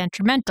absolutely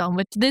detrimental. And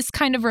what this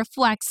kind of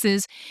reflects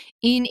is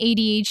in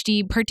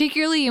ADHD,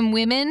 particularly in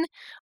women,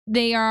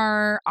 they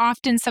are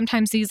often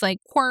sometimes these like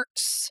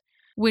quirks,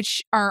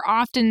 which are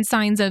often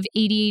signs of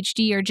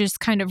ADHD, are just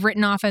kind of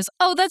written off as,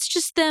 oh, that's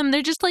just them.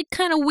 They're just like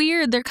kind of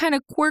weird. They're kind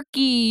of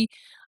quirky.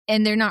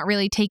 And they're not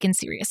really taken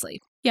seriously.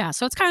 Yeah,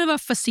 so it's kind of a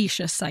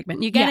facetious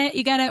segment. You get it?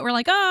 You get it? We're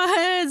like,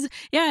 oh,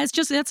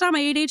 that's not my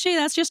ADHD.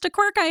 That's just a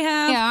quirk I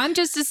have. Yeah, I'm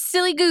just a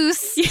silly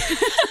goose.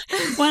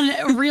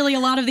 When really a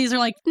lot of these are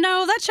like,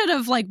 no, that should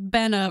have like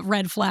been a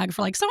red flag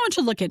for like, someone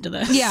should look into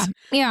this.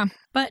 Yeah.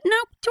 But no,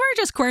 we're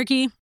just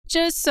quirky.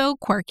 Just so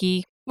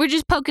quirky. We're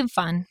just poking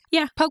fun.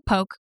 Yeah.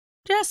 Poke.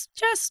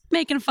 Just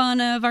making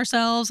fun of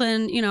ourselves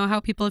and,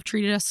 how people have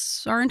treated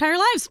us our entire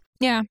lives.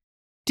 Yeah.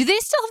 Do they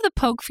still have the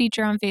poke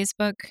feature on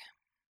Facebook?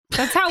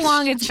 That's how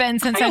long it's been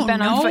since I've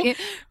been on Facebook.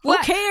 Who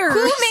cares?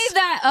 Who made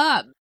that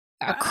up?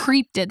 A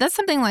creep did. That's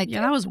something like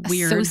that was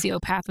weird. A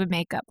sociopath would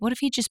make up. What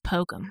if you just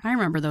poke them? I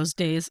remember those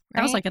days.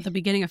 That was like at the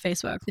beginning of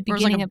Facebook. The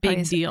beginning, it was like a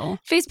big deal.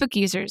 Facebook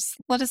users,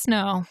 let us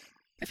know.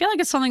 I feel like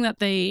it's something that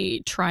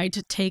they tried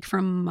to take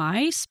from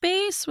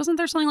MySpace. Wasn't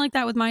there something like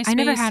that with MySpace? I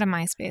never had a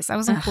MySpace. I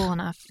wasn't cool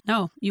enough.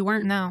 No, you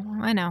weren't. No,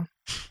 I know.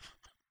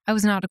 I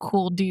was not a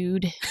cool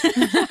dude.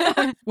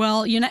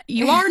 Well, you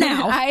are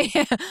now.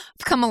 I've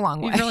come a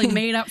long way. You've really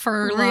made up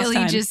for really lost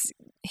time. Just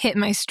hit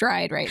my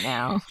stride right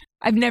now.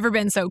 I've never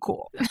been so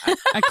cool.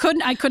 I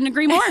couldn't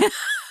agree more.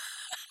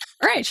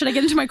 All right, should I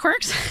get into my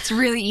quirks? It's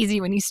really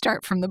easy when you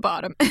start from the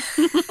bottom.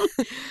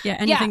 Yeah,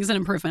 anything's an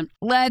improvement.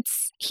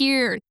 Let's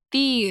hear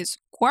these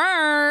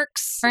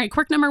quirks. All right,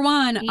 quirk number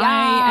 1. Yeah.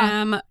 I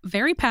am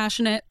very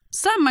passionate.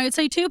 Some might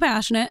say too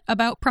passionate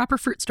about proper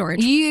fruit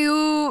storage.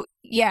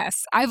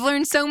 Yes, I've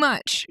learned so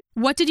much.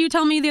 What did you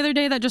tell me the other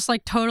day that just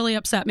like totally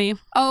upset me?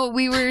 Oh,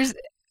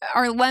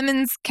 our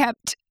lemons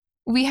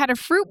we had a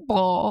fruit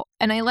bowl,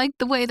 and I liked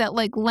the way that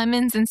like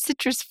lemons and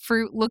citrus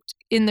fruit looked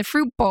in the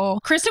fruit bowl.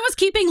 Kristen was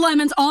keeping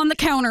lemons on the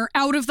counter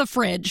out of the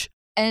fridge.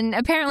 And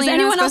apparently, is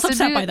anyone else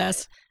upset by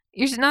this?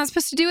 You're not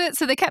supposed to do it,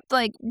 so they kept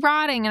like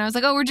rotting, and I was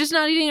like, "Oh, we're just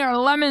not eating our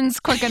lemons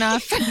quick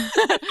enough.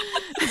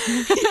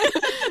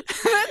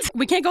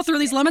 We can't go through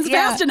these lemons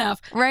fast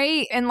enough,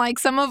 right?" And like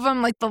some of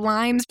them, like the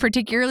limes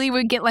particularly,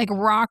 would get like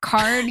rock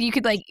hard. You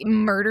could like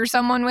murder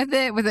someone with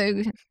it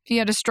if you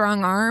had a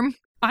strong arm.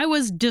 I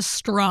was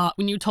distraught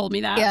when you told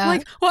me that. Yeah.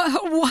 Like,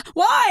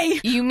 why?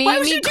 You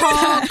made me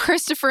call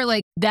Christopher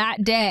like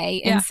that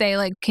day and say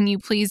like, can you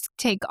please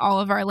take all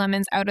of our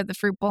lemons out of the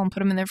fruit bowl and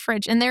put them in their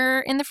fridge? And they're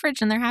in the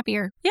fridge and they're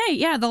happier.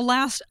 Yeah, they'll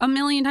last a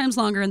million times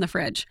longer in the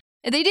fridge.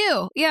 They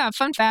do. Yeah,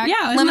 fun fact.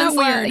 Yeah, isn't that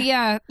weird?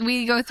 Yeah,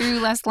 we go through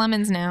less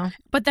lemons now.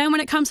 But then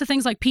when it comes to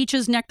things like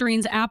peaches,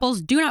 nectarines,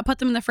 apples, do not put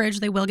them in the fridge.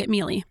 They will get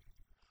mealy.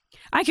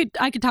 I could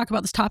talk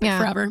about this topic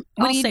forever.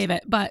 I'll save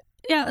it, but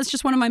yeah, it's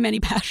just one of my many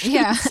passions.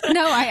 Yeah.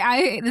 No,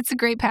 it's a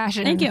great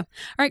passion. Thank you. All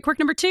right, quirk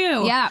number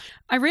 2. Yeah.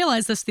 I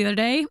realized this the other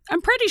day.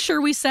 I'm pretty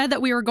sure we said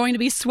that we were going to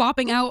be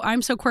swapping out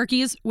I'm So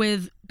Quirkies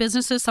with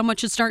businesses someone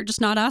should start,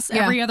 just not us,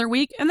 every other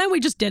week. And then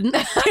we just didn't.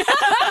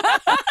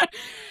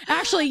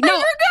 Actually,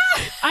 no.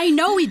 I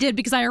know we did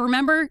because I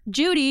remember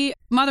Judy,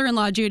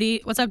 mother-in-law Judy,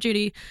 what's up,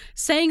 Judy,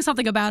 saying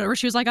something about it where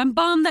she was like, I'm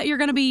bummed that you're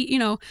going to be,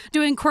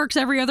 doing quirks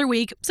every other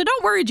week. So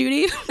don't worry,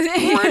 Judy.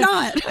 We're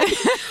not.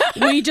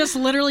 We just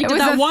literally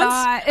did that once.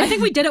 Thought. I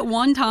think we did it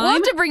one time. We'll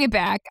have to bring it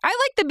back. I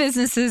like the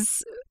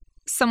businesses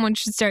someone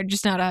should start,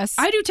 just not us.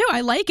 I do too.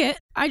 I like it.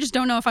 I just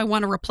don't know if I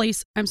want to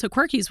replace I'm So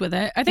Quirky's with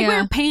it. I think we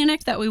were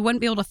panicked that we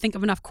wouldn't be able to think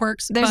of enough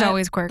quirks. There's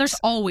always quirks. There's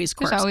always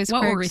quirks. There's always what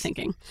quirks. were we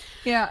thinking?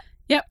 Yeah.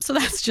 Yep. So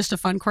that's just a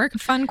fun quirk.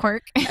 Fun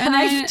quirk. And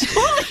I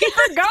totally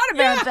forgot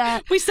about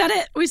that. We said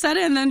it.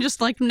 And then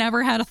just like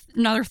never had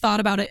another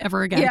thought about it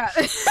ever again. Yeah.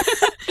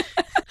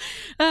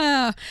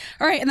 All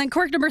right. And then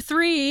quirk number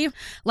 3.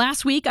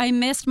 Last week, I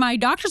missed my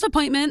doctor's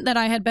appointment that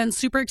I had been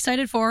super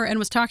excited for and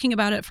was talking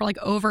about it for like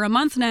over a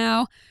month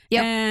now.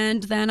 Yep.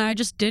 And then I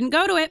just didn't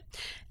go to it.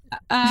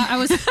 I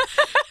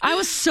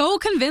was so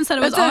convinced that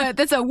it was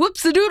that's a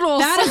whoops-a-doodles.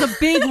 That is a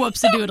big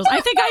whoops-a-doodles.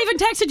 I think I even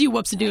texted you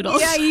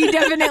whoops-a-doodles. Yeah, you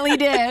definitely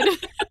did.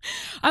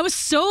 I was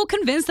so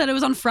convinced that it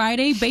was on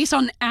Friday based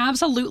on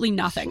absolutely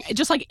nothing. It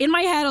just like in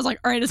my head, I was like,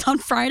 all right, it's on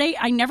Friday.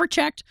 I never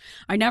checked.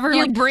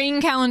 Your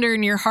brain calendar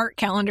and your heart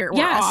calendar were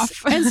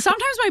off. And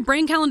sometimes my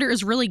brain calendar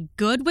is really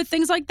good with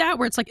things like that,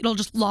 where it's like it'll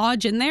just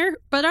lodge in there.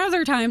 But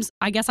other times,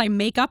 I guess I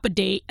make up a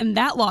date and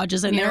that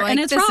lodges in there, like, and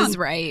it's this wrong. Is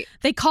right.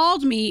 They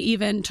called me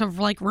even to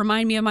like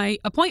remind me of my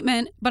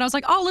appointment, but I was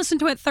like, I'll listen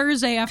to it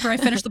Thursday after I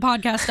finish the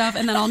podcast stuff,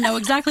 and then I'll know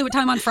exactly what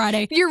time on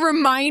Friday. Your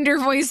reminder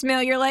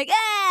voicemail, you're like,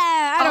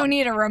 I don't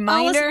need a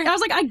reminder. I was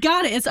like, I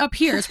got it. It's up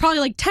here. It's probably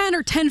like 10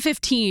 or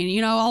 10:15.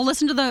 You know, I'll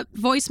listen to the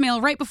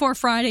voicemail right before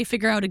Friday,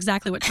 figure out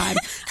exactly what time.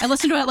 I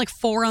listened to it at like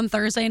 4 on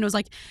Thursday, and it was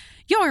like,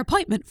 your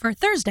appointment for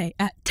Thursday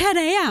at 10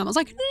 a.m. I was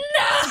like,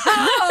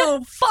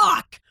 no,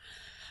 fuck.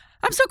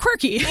 I'm so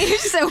quirky. You're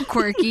so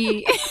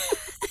quirky.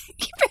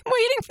 You've been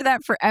waiting for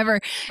that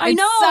forever. I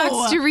know. It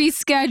sucks to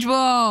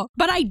reschedule.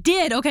 But I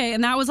did. Okay.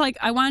 And that was like,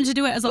 I wanted to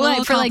do it as a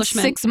little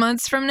accomplishment. For like 6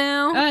 months from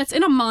now? It's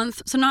in a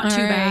month, so not All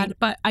too right. bad.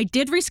 But I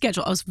did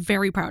reschedule. I was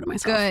very proud of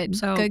myself. Good.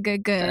 So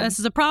Good. This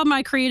is a problem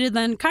I created,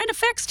 then kind of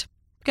fixed.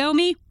 Go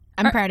me.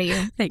 I'm proud of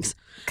you. Thanks.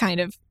 Kind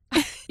of.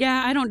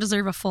 Yeah, I don't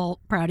deserve a full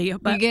proud of you.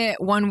 But You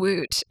get one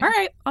woot. all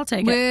right, I'll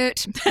take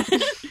it. Woot.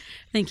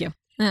 Thank you.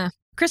 Yeah.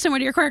 Kristen,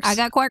 what are your quirks? I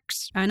got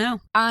quirks. I know.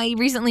 I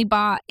recently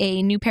bought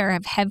a new pair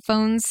of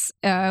headphones,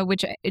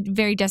 which I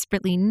very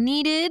desperately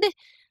needed,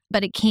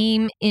 but it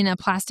came in a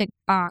plastic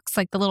box.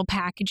 Like the little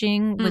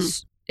packaging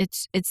was,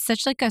 it's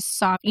such like a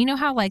soft, you know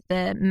how like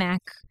the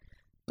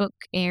MacBook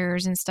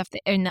Airs and stuff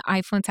and the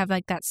iPhones have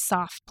like that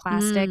soft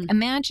plastic.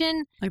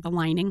 Imagine. Like the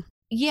lining.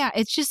 Yeah,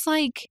 it's just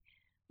like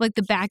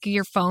the back of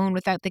your phone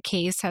without the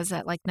case has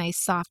that like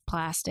nice soft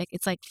plastic.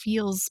 It's like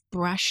feels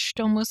brushed,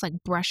 almost like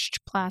brushed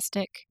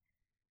plastic.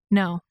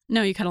 No,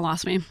 you kind of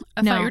lost me.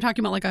 I thought you were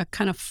talking about like a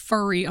kind of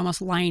furry,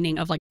 almost lining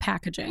of like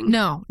packaging.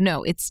 No,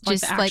 it's Like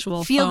just the like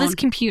actual feel this phone.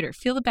 computer.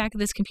 Feel the back of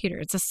this computer.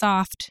 It's a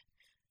soft,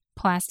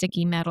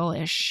 plasticky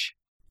metal-ish.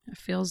 It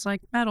feels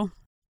like metal.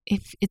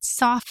 If it's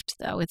soft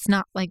though, it's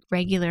not like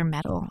regular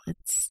metal.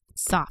 It's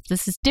soft.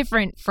 This is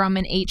different from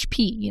an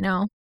HP, you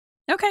know?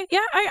 Okay, yeah,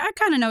 I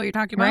kind of know what you're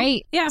talking about.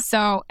 Right? Yeah.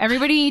 So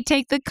everybody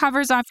take the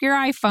covers off your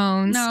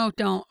iPhones. No,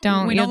 don't.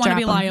 Don't. We You'll don't want to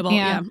be drop 'em. liable.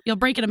 Yeah. You'll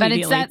break it But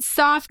immediately. it's that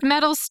soft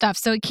metal stuff.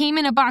 So it came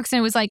in a box and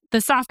it was like the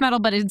soft metal,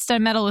 but instead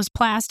of metal it was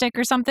plastic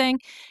or something.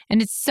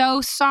 And it's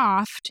so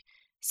soft.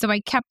 So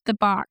I kept the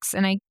box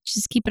and I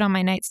just keep it on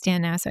my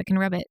nightstand now so I can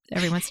rub it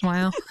every once in a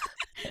while.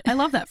 I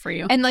love that for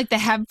you. And like the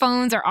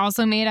headphones are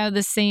also made out of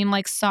the same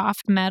like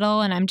soft metal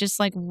and I'm just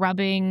like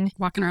rubbing.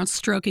 Walking around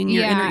stroking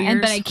your inner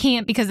ears. But I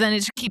can't because then it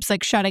just keeps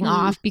like shutting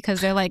off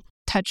because they're like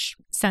touch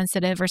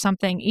sensitive or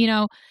something, you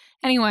know.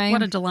 Anyway.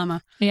 What a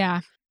dilemma. Yeah.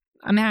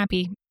 I'm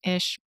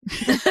happy-ish.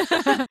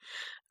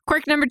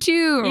 Quirk number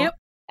 2. Yep.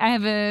 I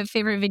have a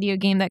favorite video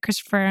game that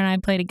Christopher and I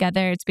play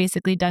together. It's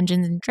basically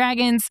Dungeons and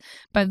Dragons,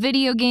 but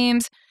video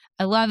games.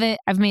 I love it.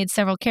 I've made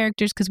several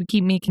characters because we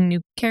keep making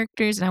new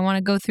characters, and I want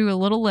to go through a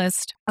little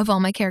list of all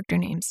my character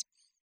names.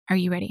 Are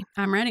you ready?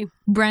 I'm ready.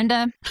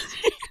 Brenda,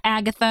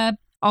 Agatha,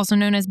 also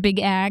known as Big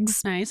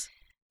Ags, Nice.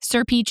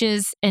 Sir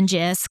Peaches, and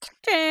Jisk.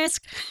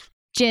 Jisk.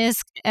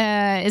 Jisk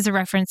is a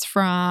reference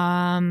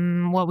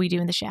from What We Do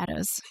in the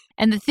Shadows.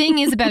 And the thing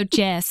is about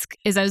Jisk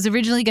is I was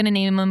originally going to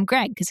name him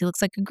Greg because he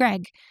looks like a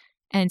Greg.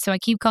 And so I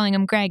keep calling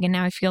him Greg, and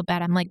now I feel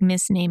bad. I'm like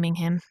misnaming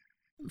him.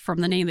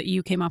 From the name that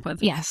you came up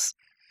with. Yes.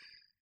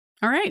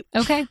 All right.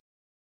 Okay.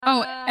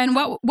 Oh, and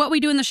what we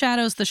do in the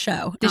shadows, the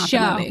show. The not show.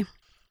 The movie.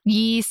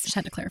 Yes. Just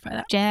had to clarify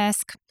that.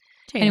 Jisk.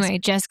 Anyway,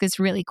 Jisk is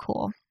really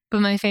cool.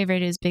 But my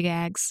favorite is Big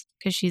Ags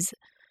because she's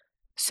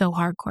so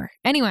hardcore.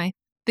 Anyway,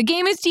 the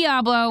game is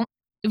Diablo.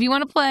 If you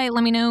want to play,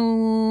 let me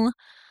know.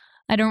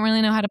 I don't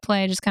really know how to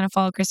play. I just kind of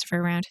follow Christopher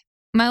around.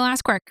 My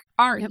last quirk.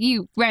 Are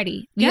you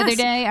ready? The other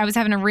day, I was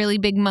having a really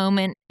big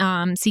moment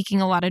seeking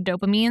a lot of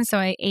dopamine, so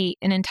I ate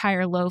an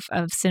entire loaf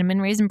of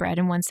cinnamon raisin bread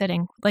in one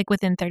sitting, like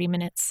within 30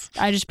 minutes.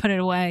 I just put it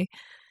away.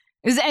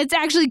 It's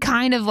actually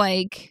kind of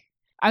like,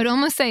 I would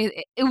almost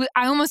say,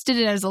 I almost did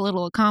it as a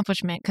little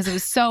accomplishment because it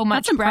was so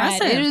much That's bread.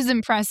 impressive. It is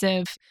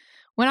impressive.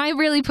 When I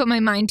really put my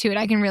mind to it,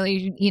 I can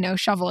really,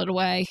 shovel it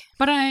away.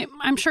 But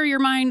I'm sure your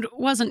mind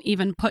wasn't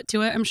even put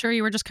to it. I'm sure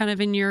you were just kind of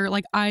in your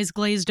like eyes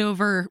glazed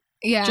over.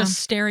 Yeah. Just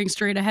staring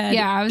straight ahead.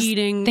 Yeah, I was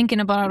eating. thinking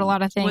about a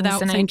lot of things.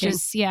 without and thinking.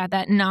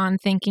 that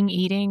non-thinking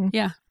eating.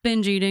 Yeah.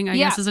 binge eating, I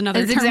guess, is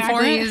another term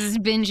for it. It was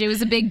binge. It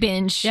was a big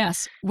binge.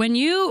 Yes. When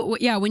you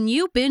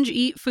binge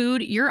eat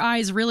food, your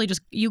eyes really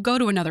you go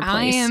to another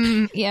place. I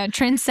am,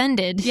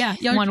 transcended. Yeah.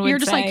 One would you're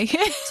just say.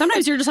 like,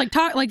 sometimes you're just like,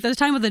 like the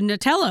time with the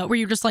Nutella where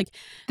you're just like,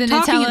 the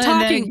talking Nutella and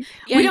talking.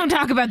 we don't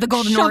talk about the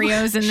golden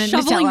Oreos and the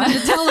shoveling Nutella.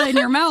 the Nutella in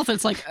your mouth.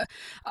 It's like,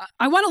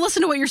 I want to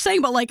listen to what you're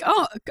saying, but like,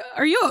 oh,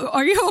 are you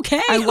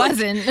okay? I Like,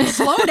 wasn't.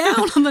 slow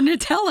down on the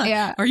Nutella.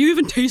 Yeah. Are you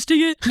even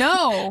tasting it?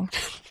 No.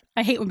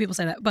 I hate when people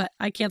say that, but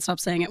I can't stop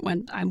saying it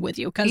when I'm with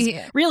you. Because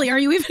really, are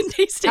you even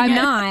tasting it? I'm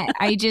not.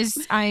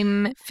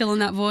 I'm filling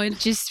that void.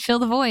 Just fill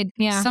the void.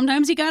 Yeah.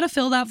 Sometimes you got to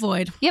fill that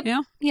void. Yep.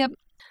 Yeah. Yep.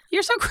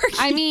 You're so quirky.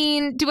 I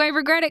mean, do I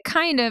regret it?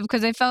 Kind of,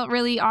 because I felt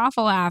really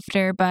awful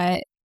after,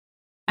 but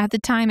at the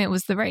time it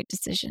was the right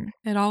decision.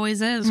 It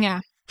always is.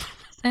 Yeah.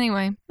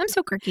 Anyway, I'm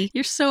so quirky.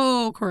 You're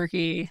so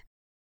quirky.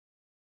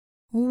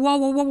 Whoa,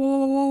 whoa, whoa, whoa,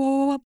 whoa,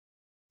 whoa, whoa.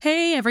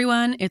 Hey,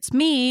 everyone. It's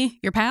me,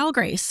 your pal,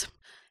 Grace.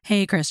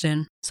 Hey,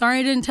 Kristen. Sorry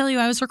I didn't tell you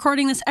I was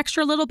recording this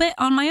extra little bit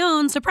on my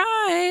own.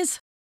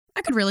 Surprise!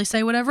 I could really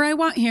say whatever I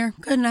want here,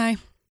 couldn't I?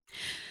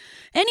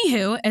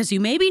 Anywho, as you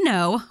maybe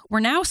know,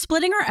 we're now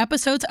splitting our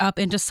episodes up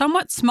into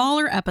somewhat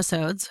smaller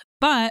episodes,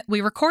 but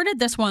we recorded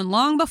this one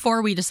long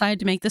before we decided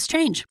to make this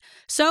change.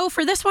 So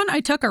for this one,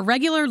 I took a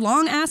regular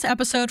long-ass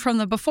episode from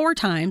the before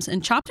times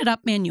and chopped it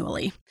up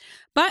manually.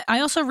 But I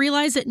also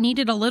realized it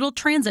needed a little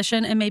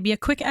transition and maybe a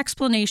quick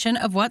explanation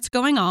of what's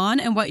going on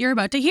and what you're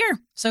about to hear.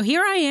 So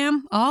here I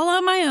am, all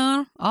on my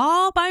own,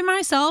 all by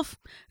myself,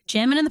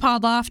 jamming in the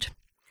pod loft.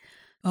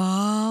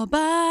 All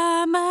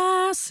by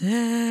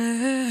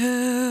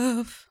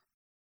myself.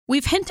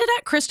 We've hinted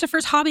at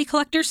Christopher's Hobby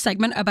Collectors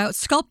segment about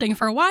sculpting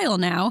for a while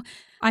now.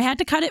 I had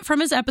to cut it from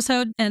his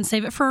episode and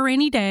save it for a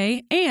rainy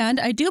day, and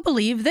I do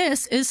believe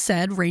this is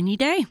said rainy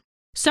day.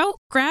 So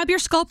grab your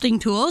sculpting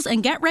tools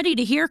and get ready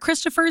to hear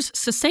Christopher's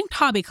succinct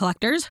hobby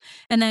collectors,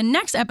 and then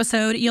next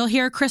episode you'll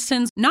hear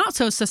Kristen's not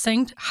so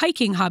succinct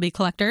hiking hobby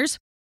collectors.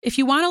 If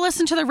you want to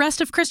listen to the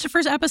rest of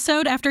Christopher's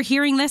episode after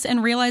hearing this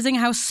and realizing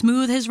how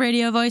smooth his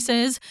radio voice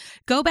is,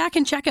 go back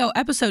and check out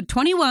episode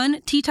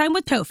 21, Tea Time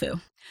with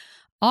Tofu.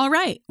 All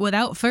right,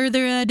 without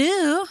further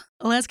ado,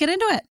 let's get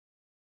into it.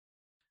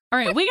 All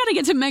right, we got to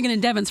get to Megan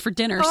and Devon's for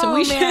dinner, so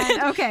we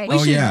should. Okay.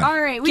 Oh, yeah.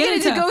 All right, we Get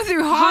got to into go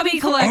through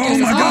hobby collectors.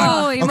 Oh, my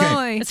God. Holy Okay.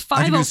 moly. It's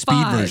I can do a speed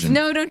 5:05. version.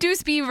 No, don't do a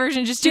speed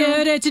version. Just do.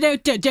 Let's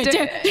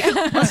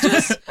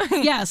just,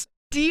 yes.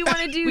 Do you want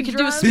to do? We could do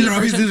a drums? speed These are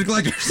obviously version. the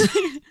collectors.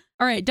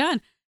 All right, done.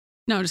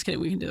 No, I'm just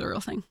kidding. We can do the real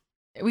thing.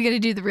 We got to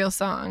do the real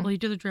song. Will you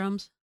do the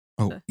drums?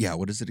 Oh, yeah.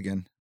 What is it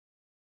again?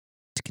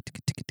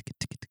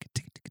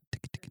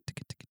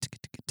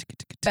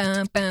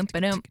 Bum, bum,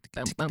 ba-dum,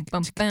 bum, bum,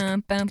 bum,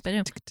 bum, bum, ba-dum,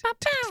 bum,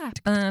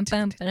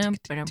 bum, ba-dum, ba-dum,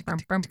 bum,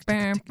 bum,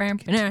 bum, bum,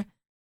 ba-dum.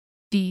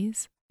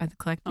 These are the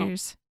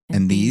collectors.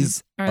 And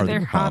these are are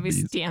their the hobbies.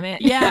 hobbies. Damn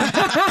it.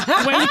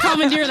 Yeah. Way to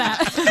commandeer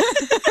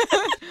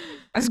that.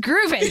 I was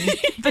grooving.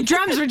 The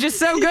drums were just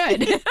so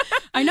good.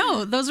 I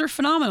know. Those are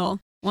phenomenal.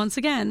 Once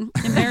again,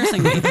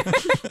 embarrassing me.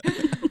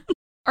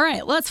 All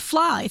right, let's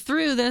fly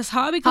through this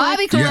hobby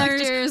Hobby collectors.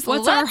 collectors.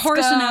 What's our let's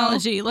horse go.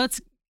 analogy? Let's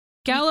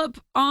gallop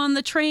on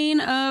the train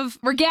of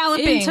We're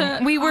galloping. Into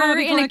We were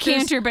hobby in a collectors.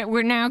 canter, but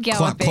we're now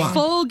galloping. clap.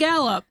 full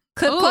gallop.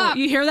 Clip, Oh, clop.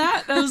 you hear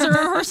that? Those are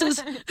our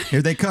horses.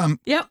 Here they come.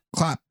 Yep.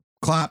 Clap,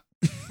 clap.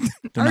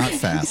 They're not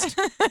fast.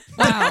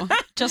 Wow.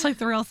 Just like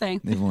the real thing.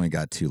 They've only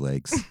got 2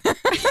 legs.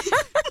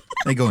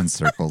 They go in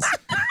circles.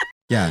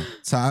 Yeah.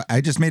 So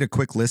I just made a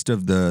quick list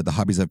of the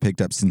hobbies I've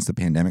picked up since the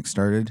pandemic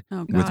started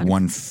Oh, with God.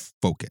 one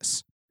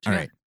focus. All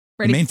right.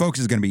 Ready? The main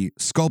focus is going to be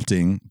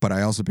sculpting, but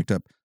I also picked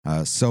up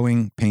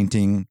sewing,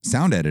 painting,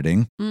 sound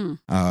editing,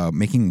 Mm.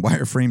 making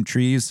wireframe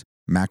trees,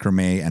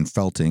 macrame, and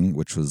felting,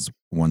 which was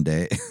one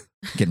day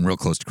getting real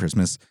close to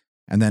Christmas.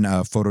 And then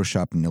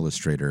Photoshop and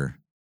Illustrator,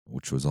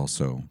 which was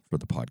also for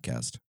the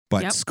podcast.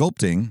 But Yep.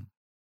 sculpting,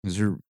 is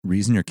there a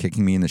reason you're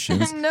kicking me in the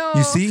shins? No.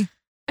 You see?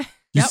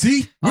 You Yep.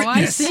 see? Oh, I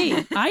Witness.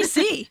 see. I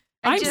see.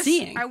 I'm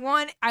seeing. I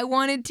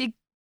wanted to.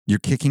 You're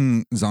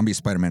kicking zombie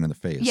Spider-Man in the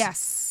face.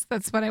 Yes,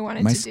 that's what I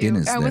wanted My to skin do.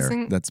 is I there.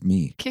 wasn't That's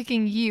me.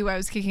 kicking you. I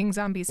was kicking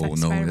zombies. Oh, like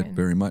no, Spider-Man.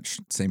 very much.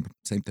 Same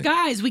thing.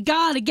 Guys, we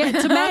got to get to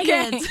Okay.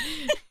 Megan's.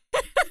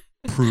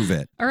 Prove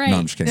it. All right. No,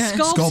 I'm just kidding.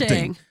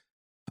 Sculpting.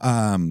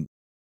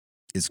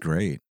 It's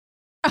great.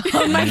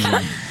 Oh my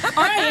god.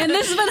 All right, and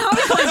this has been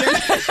Hobby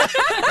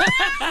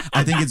Collectors.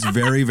 I think it's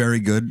very, very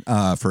good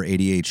for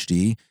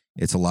ADHD.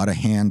 It's a lot of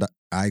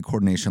hand-eye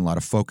coordination, a lot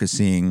of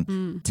focusing,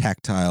 Mm.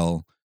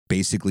 tactile.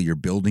 Basically, you're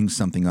building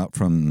something up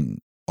from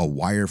a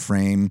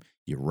wireframe.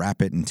 You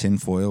wrap it in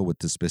tinfoil with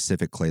the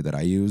specific clay that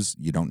I use.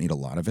 You don't need a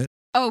lot of it.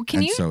 Oh, can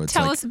And you so it's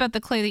tell like- us about the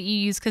clay that you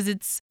use? Because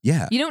it's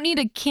Yeah. you don't need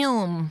a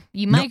kiln.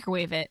 You No.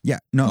 microwave it. Yeah.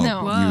 No,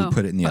 No. Whoa. you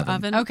put it in the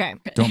oven. Okay.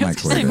 Don't I was gonna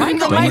microwave say, it. microwave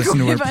Don't listen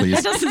to her, it. please.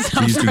 That doesn't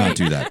sound Please do right. not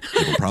do that.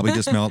 It'll probably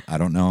just melt. I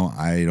don't know.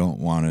 I don't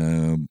want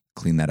to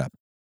clean that up.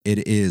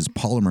 It is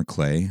polymer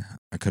clay.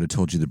 I could have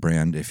told you the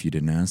brand if you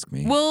didn't ask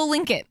me. We'll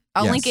link it.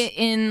 I'll Yes. link it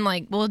in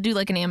we'll do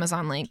like an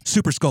Amazon link.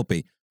 Super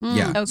Sculpey.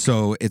 Yeah. Okay.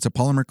 So it's a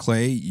polymer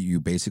clay. You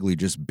basically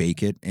just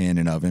bake it in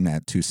an oven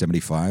at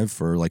 275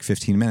 for like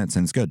 15 minutes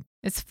and it's good.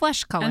 It's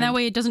flesh colored. And that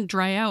way it doesn't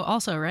dry out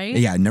also, right?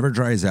 Yeah, it never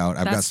dries out.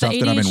 I've got That's stuff the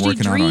that I've been ADHD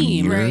working on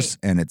dream, years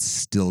and it's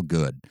still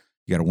good.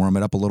 You got to warm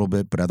it up a little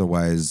bit, but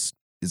otherwise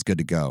it's good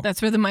to go.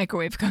 That's where the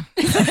microwave comes.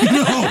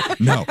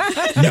 No.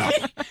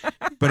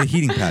 But a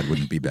heating pad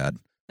wouldn't be bad.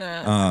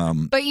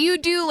 But you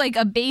do like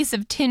a base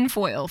of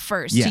tinfoil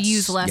first to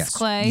use less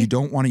clay. You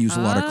don't want to use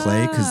a lot of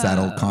clay because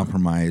that'll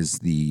compromise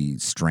the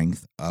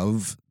strength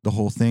of the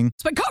whole thing.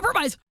 It's been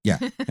compromised. Yeah,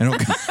 and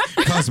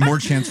it'll cause more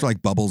chance for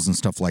like bubbles and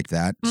stuff like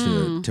that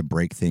to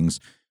break things.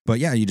 But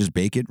yeah, you just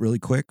bake it really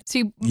quick.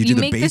 So do you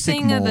the make the basic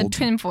thing of the mold.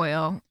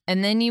 tinfoil,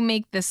 and then you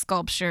make the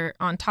sculpture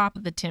on top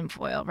of the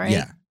tinfoil, right?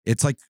 Yeah,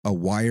 it's like a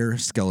wire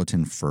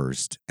skeleton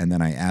first, and then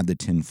I add the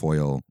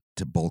tinfoil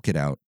to bulk it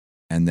out,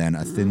 and then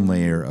a thin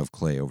layer of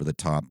clay over the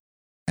top,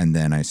 and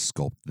then I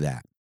sculpt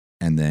that,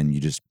 and then you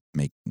just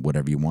make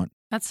whatever you want.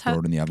 That's Throw how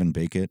it in the oven,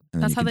 bake it,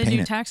 and that's then how you can they do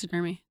paint it.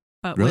 taxidermy.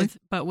 But Really?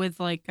 with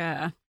like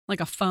a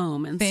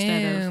foam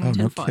instead of Boom. Oh, no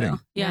tinfoil. kidding.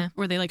 Yeah,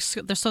 where they like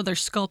they're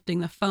sculpting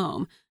the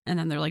foam and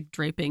then they're like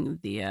draping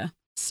the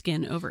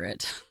skin over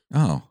it.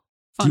 Oh,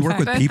 Fun do you work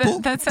fact. with people?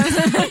 That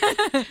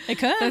sounds. It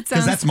could.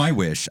 Because that's my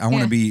wish. I want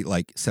Yeah. to be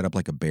like set up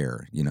like a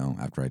bear,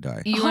 after I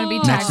die. You want to be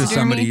Oh. Next to taxidermy?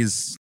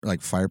 somebody's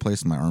like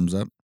fireplace, with my arms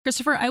up.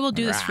 Christopher, I will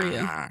do this for you.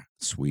 Rah.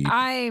 Sweet.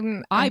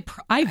 I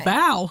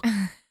vow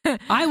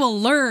I will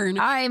learn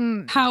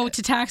I'm how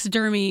to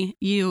taxidermy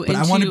you But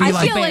into I want to be I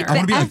like feel like I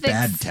want to be the like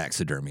bad ethics-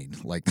 taxidermy.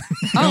 Like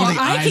Oh,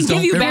 the I eyes can give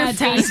don't- you they're- bad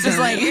face is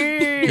like.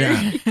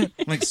 Yeah,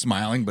 like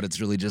smiling, but it's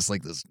really just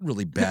like this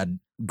really bad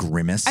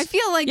grimace. I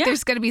feel like Yeah.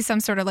 there's going to be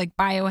some sort of like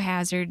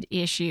biohazard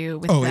issue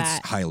with oh, that.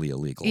 it's highly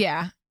illegal.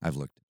 Yeah. I've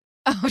looked.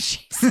 Oh,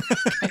 jeez.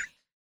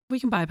 We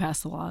can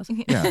bypass the laws.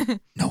 Yeah,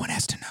 no one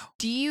has to know.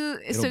 Do you?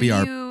 It'll so be you,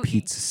 our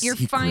pizza your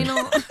secret.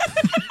 final.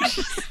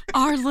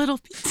 Our little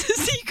pizza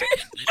secret.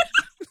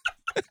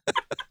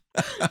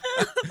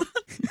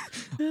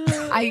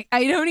 I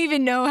don't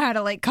even know how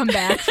to like come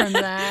back from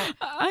that.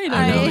 I don't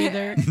I- know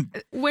either.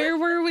 Where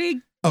were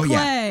we? Oh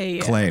Clay.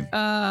 yeah, clay.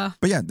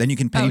 But yeah, then you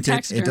can paint it. It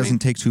taxidermy. doesn't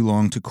take too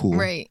long to cool.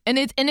 Right, and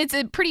it's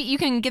a pretty. You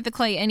can get the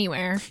clay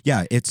anywhere.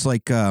 Yeah, it's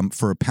like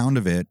for a pound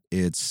of it,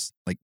 it's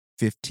like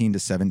 $15 to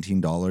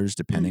 $17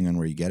 depending on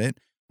where you get it,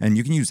 and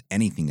you can use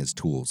anything as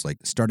tools. Like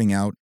starting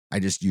out, I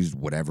just used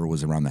whatever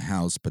was around the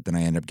house, but then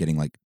I ended up getting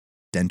like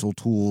dental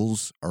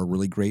tools are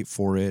really great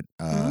for it.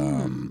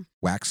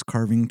 Wax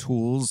carving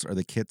tools are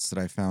the kits that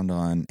I found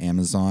on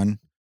Amazon.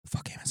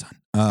 Fuck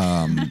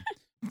Amazon.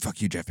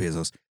 Fuck you, Jeff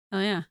Bezos. Oh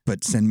yeah.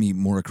 But send me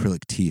more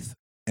acrylic teeth.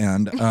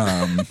 And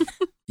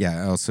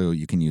yeah, also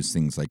you can use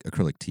things like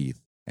acrylic teeth.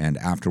 And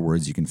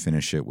afterwards you can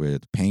finish it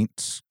with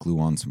paint, glue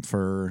on some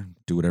fur,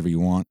 do whatever you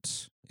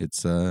want.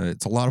 It's a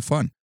lot of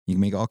fun. You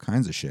can make all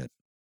kinds of shit.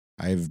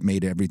 I've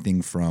made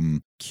everything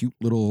from cute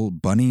little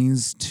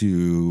bunnies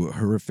to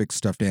horrific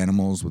stuffed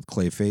animals with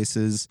clay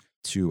faces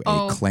to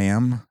a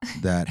clam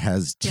that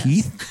has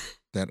teeth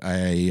that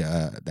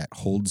that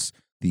holds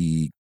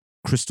the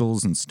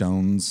crystals and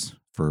stones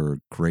for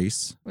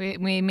grace. We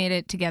made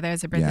it together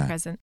as a birthday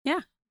present.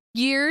 Yeah.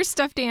 Your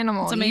stuffed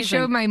animal. It's You amazing.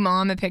 showed my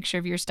mom a picture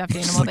of your stuffed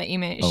animal like, that you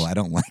made. Oh, I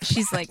don't like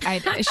She's like,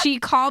 she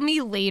called me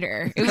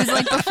later. It was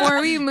like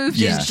before we moved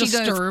Yeah. in. She goes,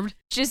 Disturbed.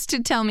 just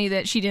to tell me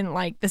that she didn't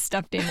like the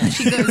stuffed animal.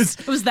 She goes,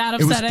 It was that It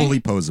was upsetting.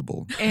 fully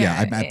posable.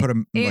 Yeah, I put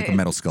a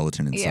metal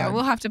skeleton inside. yeah,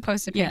 we'll have to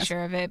post a Yes.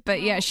 picture of it.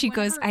 But yeah, she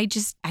goes, I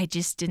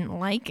just didn't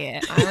like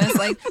it. I was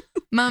like,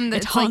 Mom,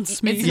 that's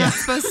haunts like, me. it's Yeah. not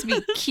supposed to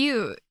be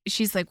cute.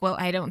 She's like, well,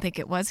 I don't think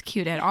it was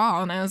cute at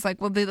all. And I was like,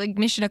 well, the like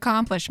mission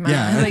accomplished, Mom.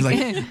 Yeah, Like,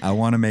 like, I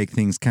want to make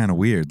things kind of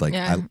weird. Like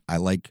Yeah. I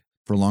like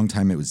for a long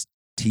time it was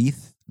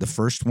teeth. The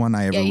first one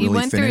I ever yeah, you really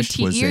went through a finished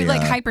teeth. was You're a,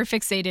 like hyper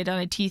fixated on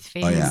a teeth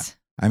phase. Oh, yeah.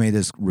 I made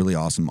this really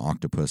awesome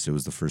octopus. It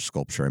was the first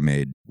sculpture I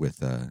made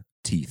with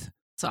teeth,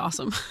 It's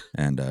awesome.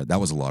 and that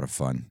was a lot of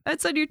fun.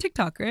 That's on your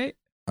TikTok, right?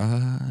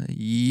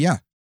 Yeah.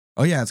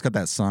 Oh yeah, it's got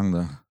that song,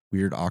 the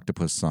weird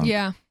octopus song.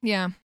 Yeah,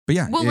 yeah. But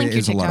yeah, We'll link it your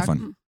is a lot of TikTok.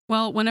 fun.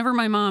 Well, whenever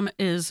my mom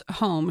is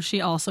home, she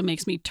also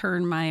makes me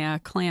turn my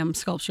clam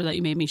sculpture that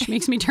you made me. She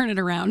makes me turn it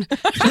around.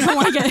 She doesn't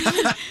want to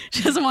get.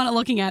 She doesn't want it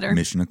looking at her.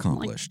 Mission Like,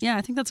 accomplished. yeah,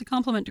 I think that's a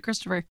compliment to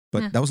Christopher.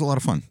 But Yeah. that was a lot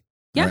of fun.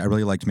 Yeah. I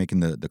really liked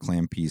making the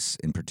clam piece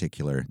in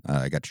particular.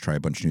 I got to try a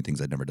bunch of new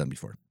things I'd never done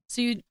before.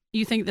 So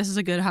you think this is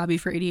a good hobby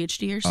for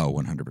ADHDers? Oh,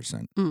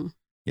 100%. Mm.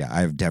 Yeah,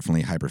 I've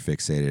definitely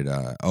hyperfixated.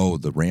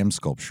 The ram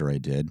sculpture I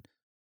did,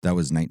 that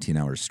was 19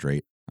 hours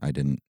straight. I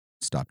didn't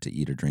stop to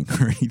eat or drink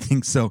or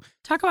anything. So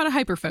Talk about a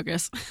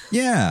hyperfocus.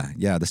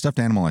 yeah, the stuffed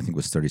animal I think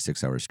was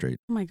 36 hours straight.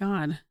 Oh my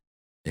God.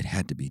 It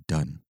had to be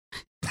done.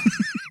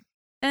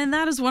 And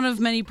that is one of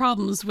many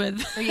problems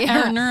with Yeah.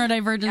 our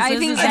neurodivergences. I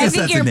think is I that guess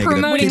that's a you're negative.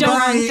 promoting the Okay,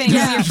 wrong bye. things.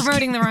 Yeah. You're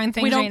promoting the wrong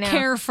things we don't right now.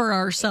 care for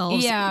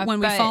ourselves Yeah,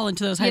 when we but fall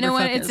into those hyperfocus. you know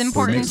what? It's Or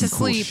important make to some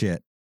cool sleep.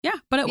 shit. Yeah,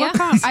 but at what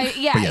cost? But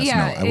yes, no,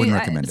 I wouldn't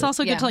recommend It's it.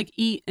 also good to like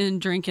eat and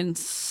drink and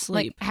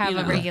sleep. Like have you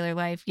a know? regular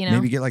life, you know?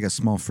 Maybe get like a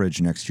small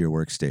fridge next to your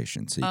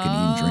workstation so you can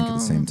eat and drink at the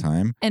same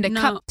time. And a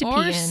cup to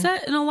or pee in.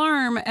 set an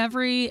alarm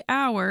every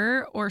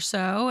hour or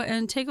so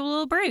and take a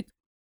little break.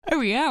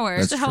 Every hour.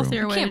 That's It's a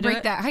healthier You way to can't do break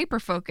it. that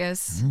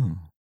hyper-focus. Oh.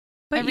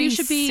 But Every you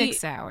should be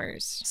 6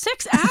 hours.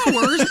 6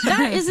 hours.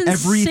 That is insane.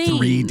 Every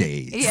 3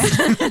 days.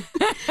 Yeah.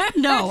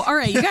 No, all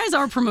right. You guys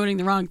are promoting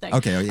the wrong thing.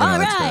 Okay, yeah, All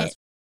that's fair. right.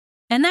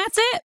 And that's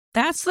it.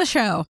 That's the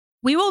show.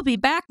 We will be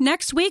back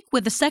next week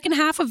with the second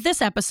half of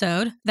this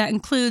episode that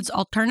includes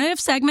alternative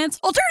segments,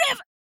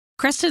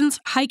 Kristen's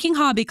hiking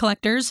hobby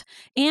collectors,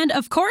 and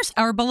of course,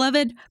 our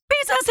beloved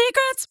pizza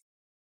secrets.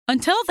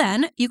 Until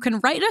then, you can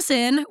write us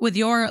in with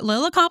your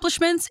little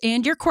accomplishments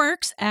and your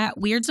quirks at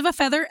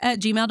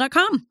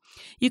weirdsofafeather@gmail.com.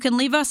 You can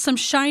leave us some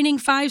shining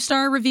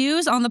 5-star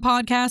reviews on the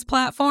podcast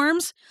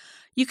platforms.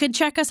 You can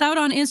check us out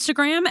on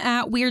Instagram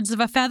at Weirds of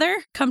a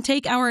Feather. Come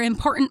take our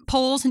important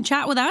polls and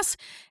chat with us.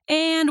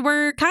 And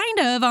we're kind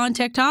of on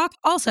TikTok,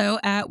 also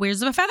at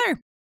Weirds of a Feather.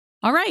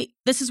 All right,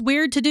 this is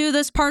weird to do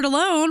this part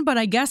alone, but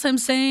I guess I'm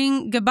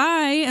saying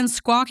goodbye and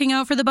squawking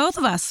out for the both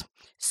of us.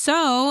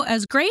 So,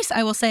 as Grace,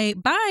 I will say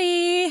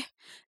bye.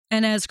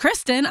 And as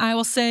Kristen, I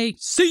will say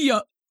see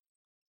ya.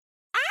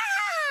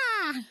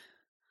 Ah!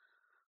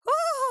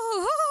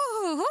 Ooh,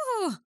 ooh,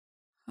 ooh.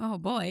 Oh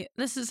boy,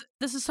 this is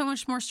so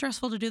much more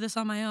stressful to do this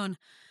on my own.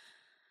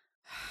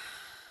 I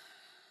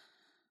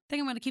think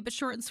I'm going to keep it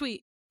short and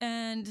sweet.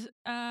 And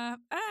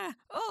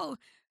oh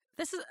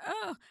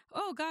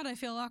god, I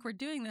feel awkward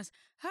doing this.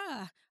 All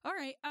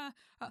right. Bark,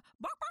 bark, bark,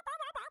 bark,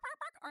 bark,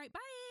 bark. All right, bye.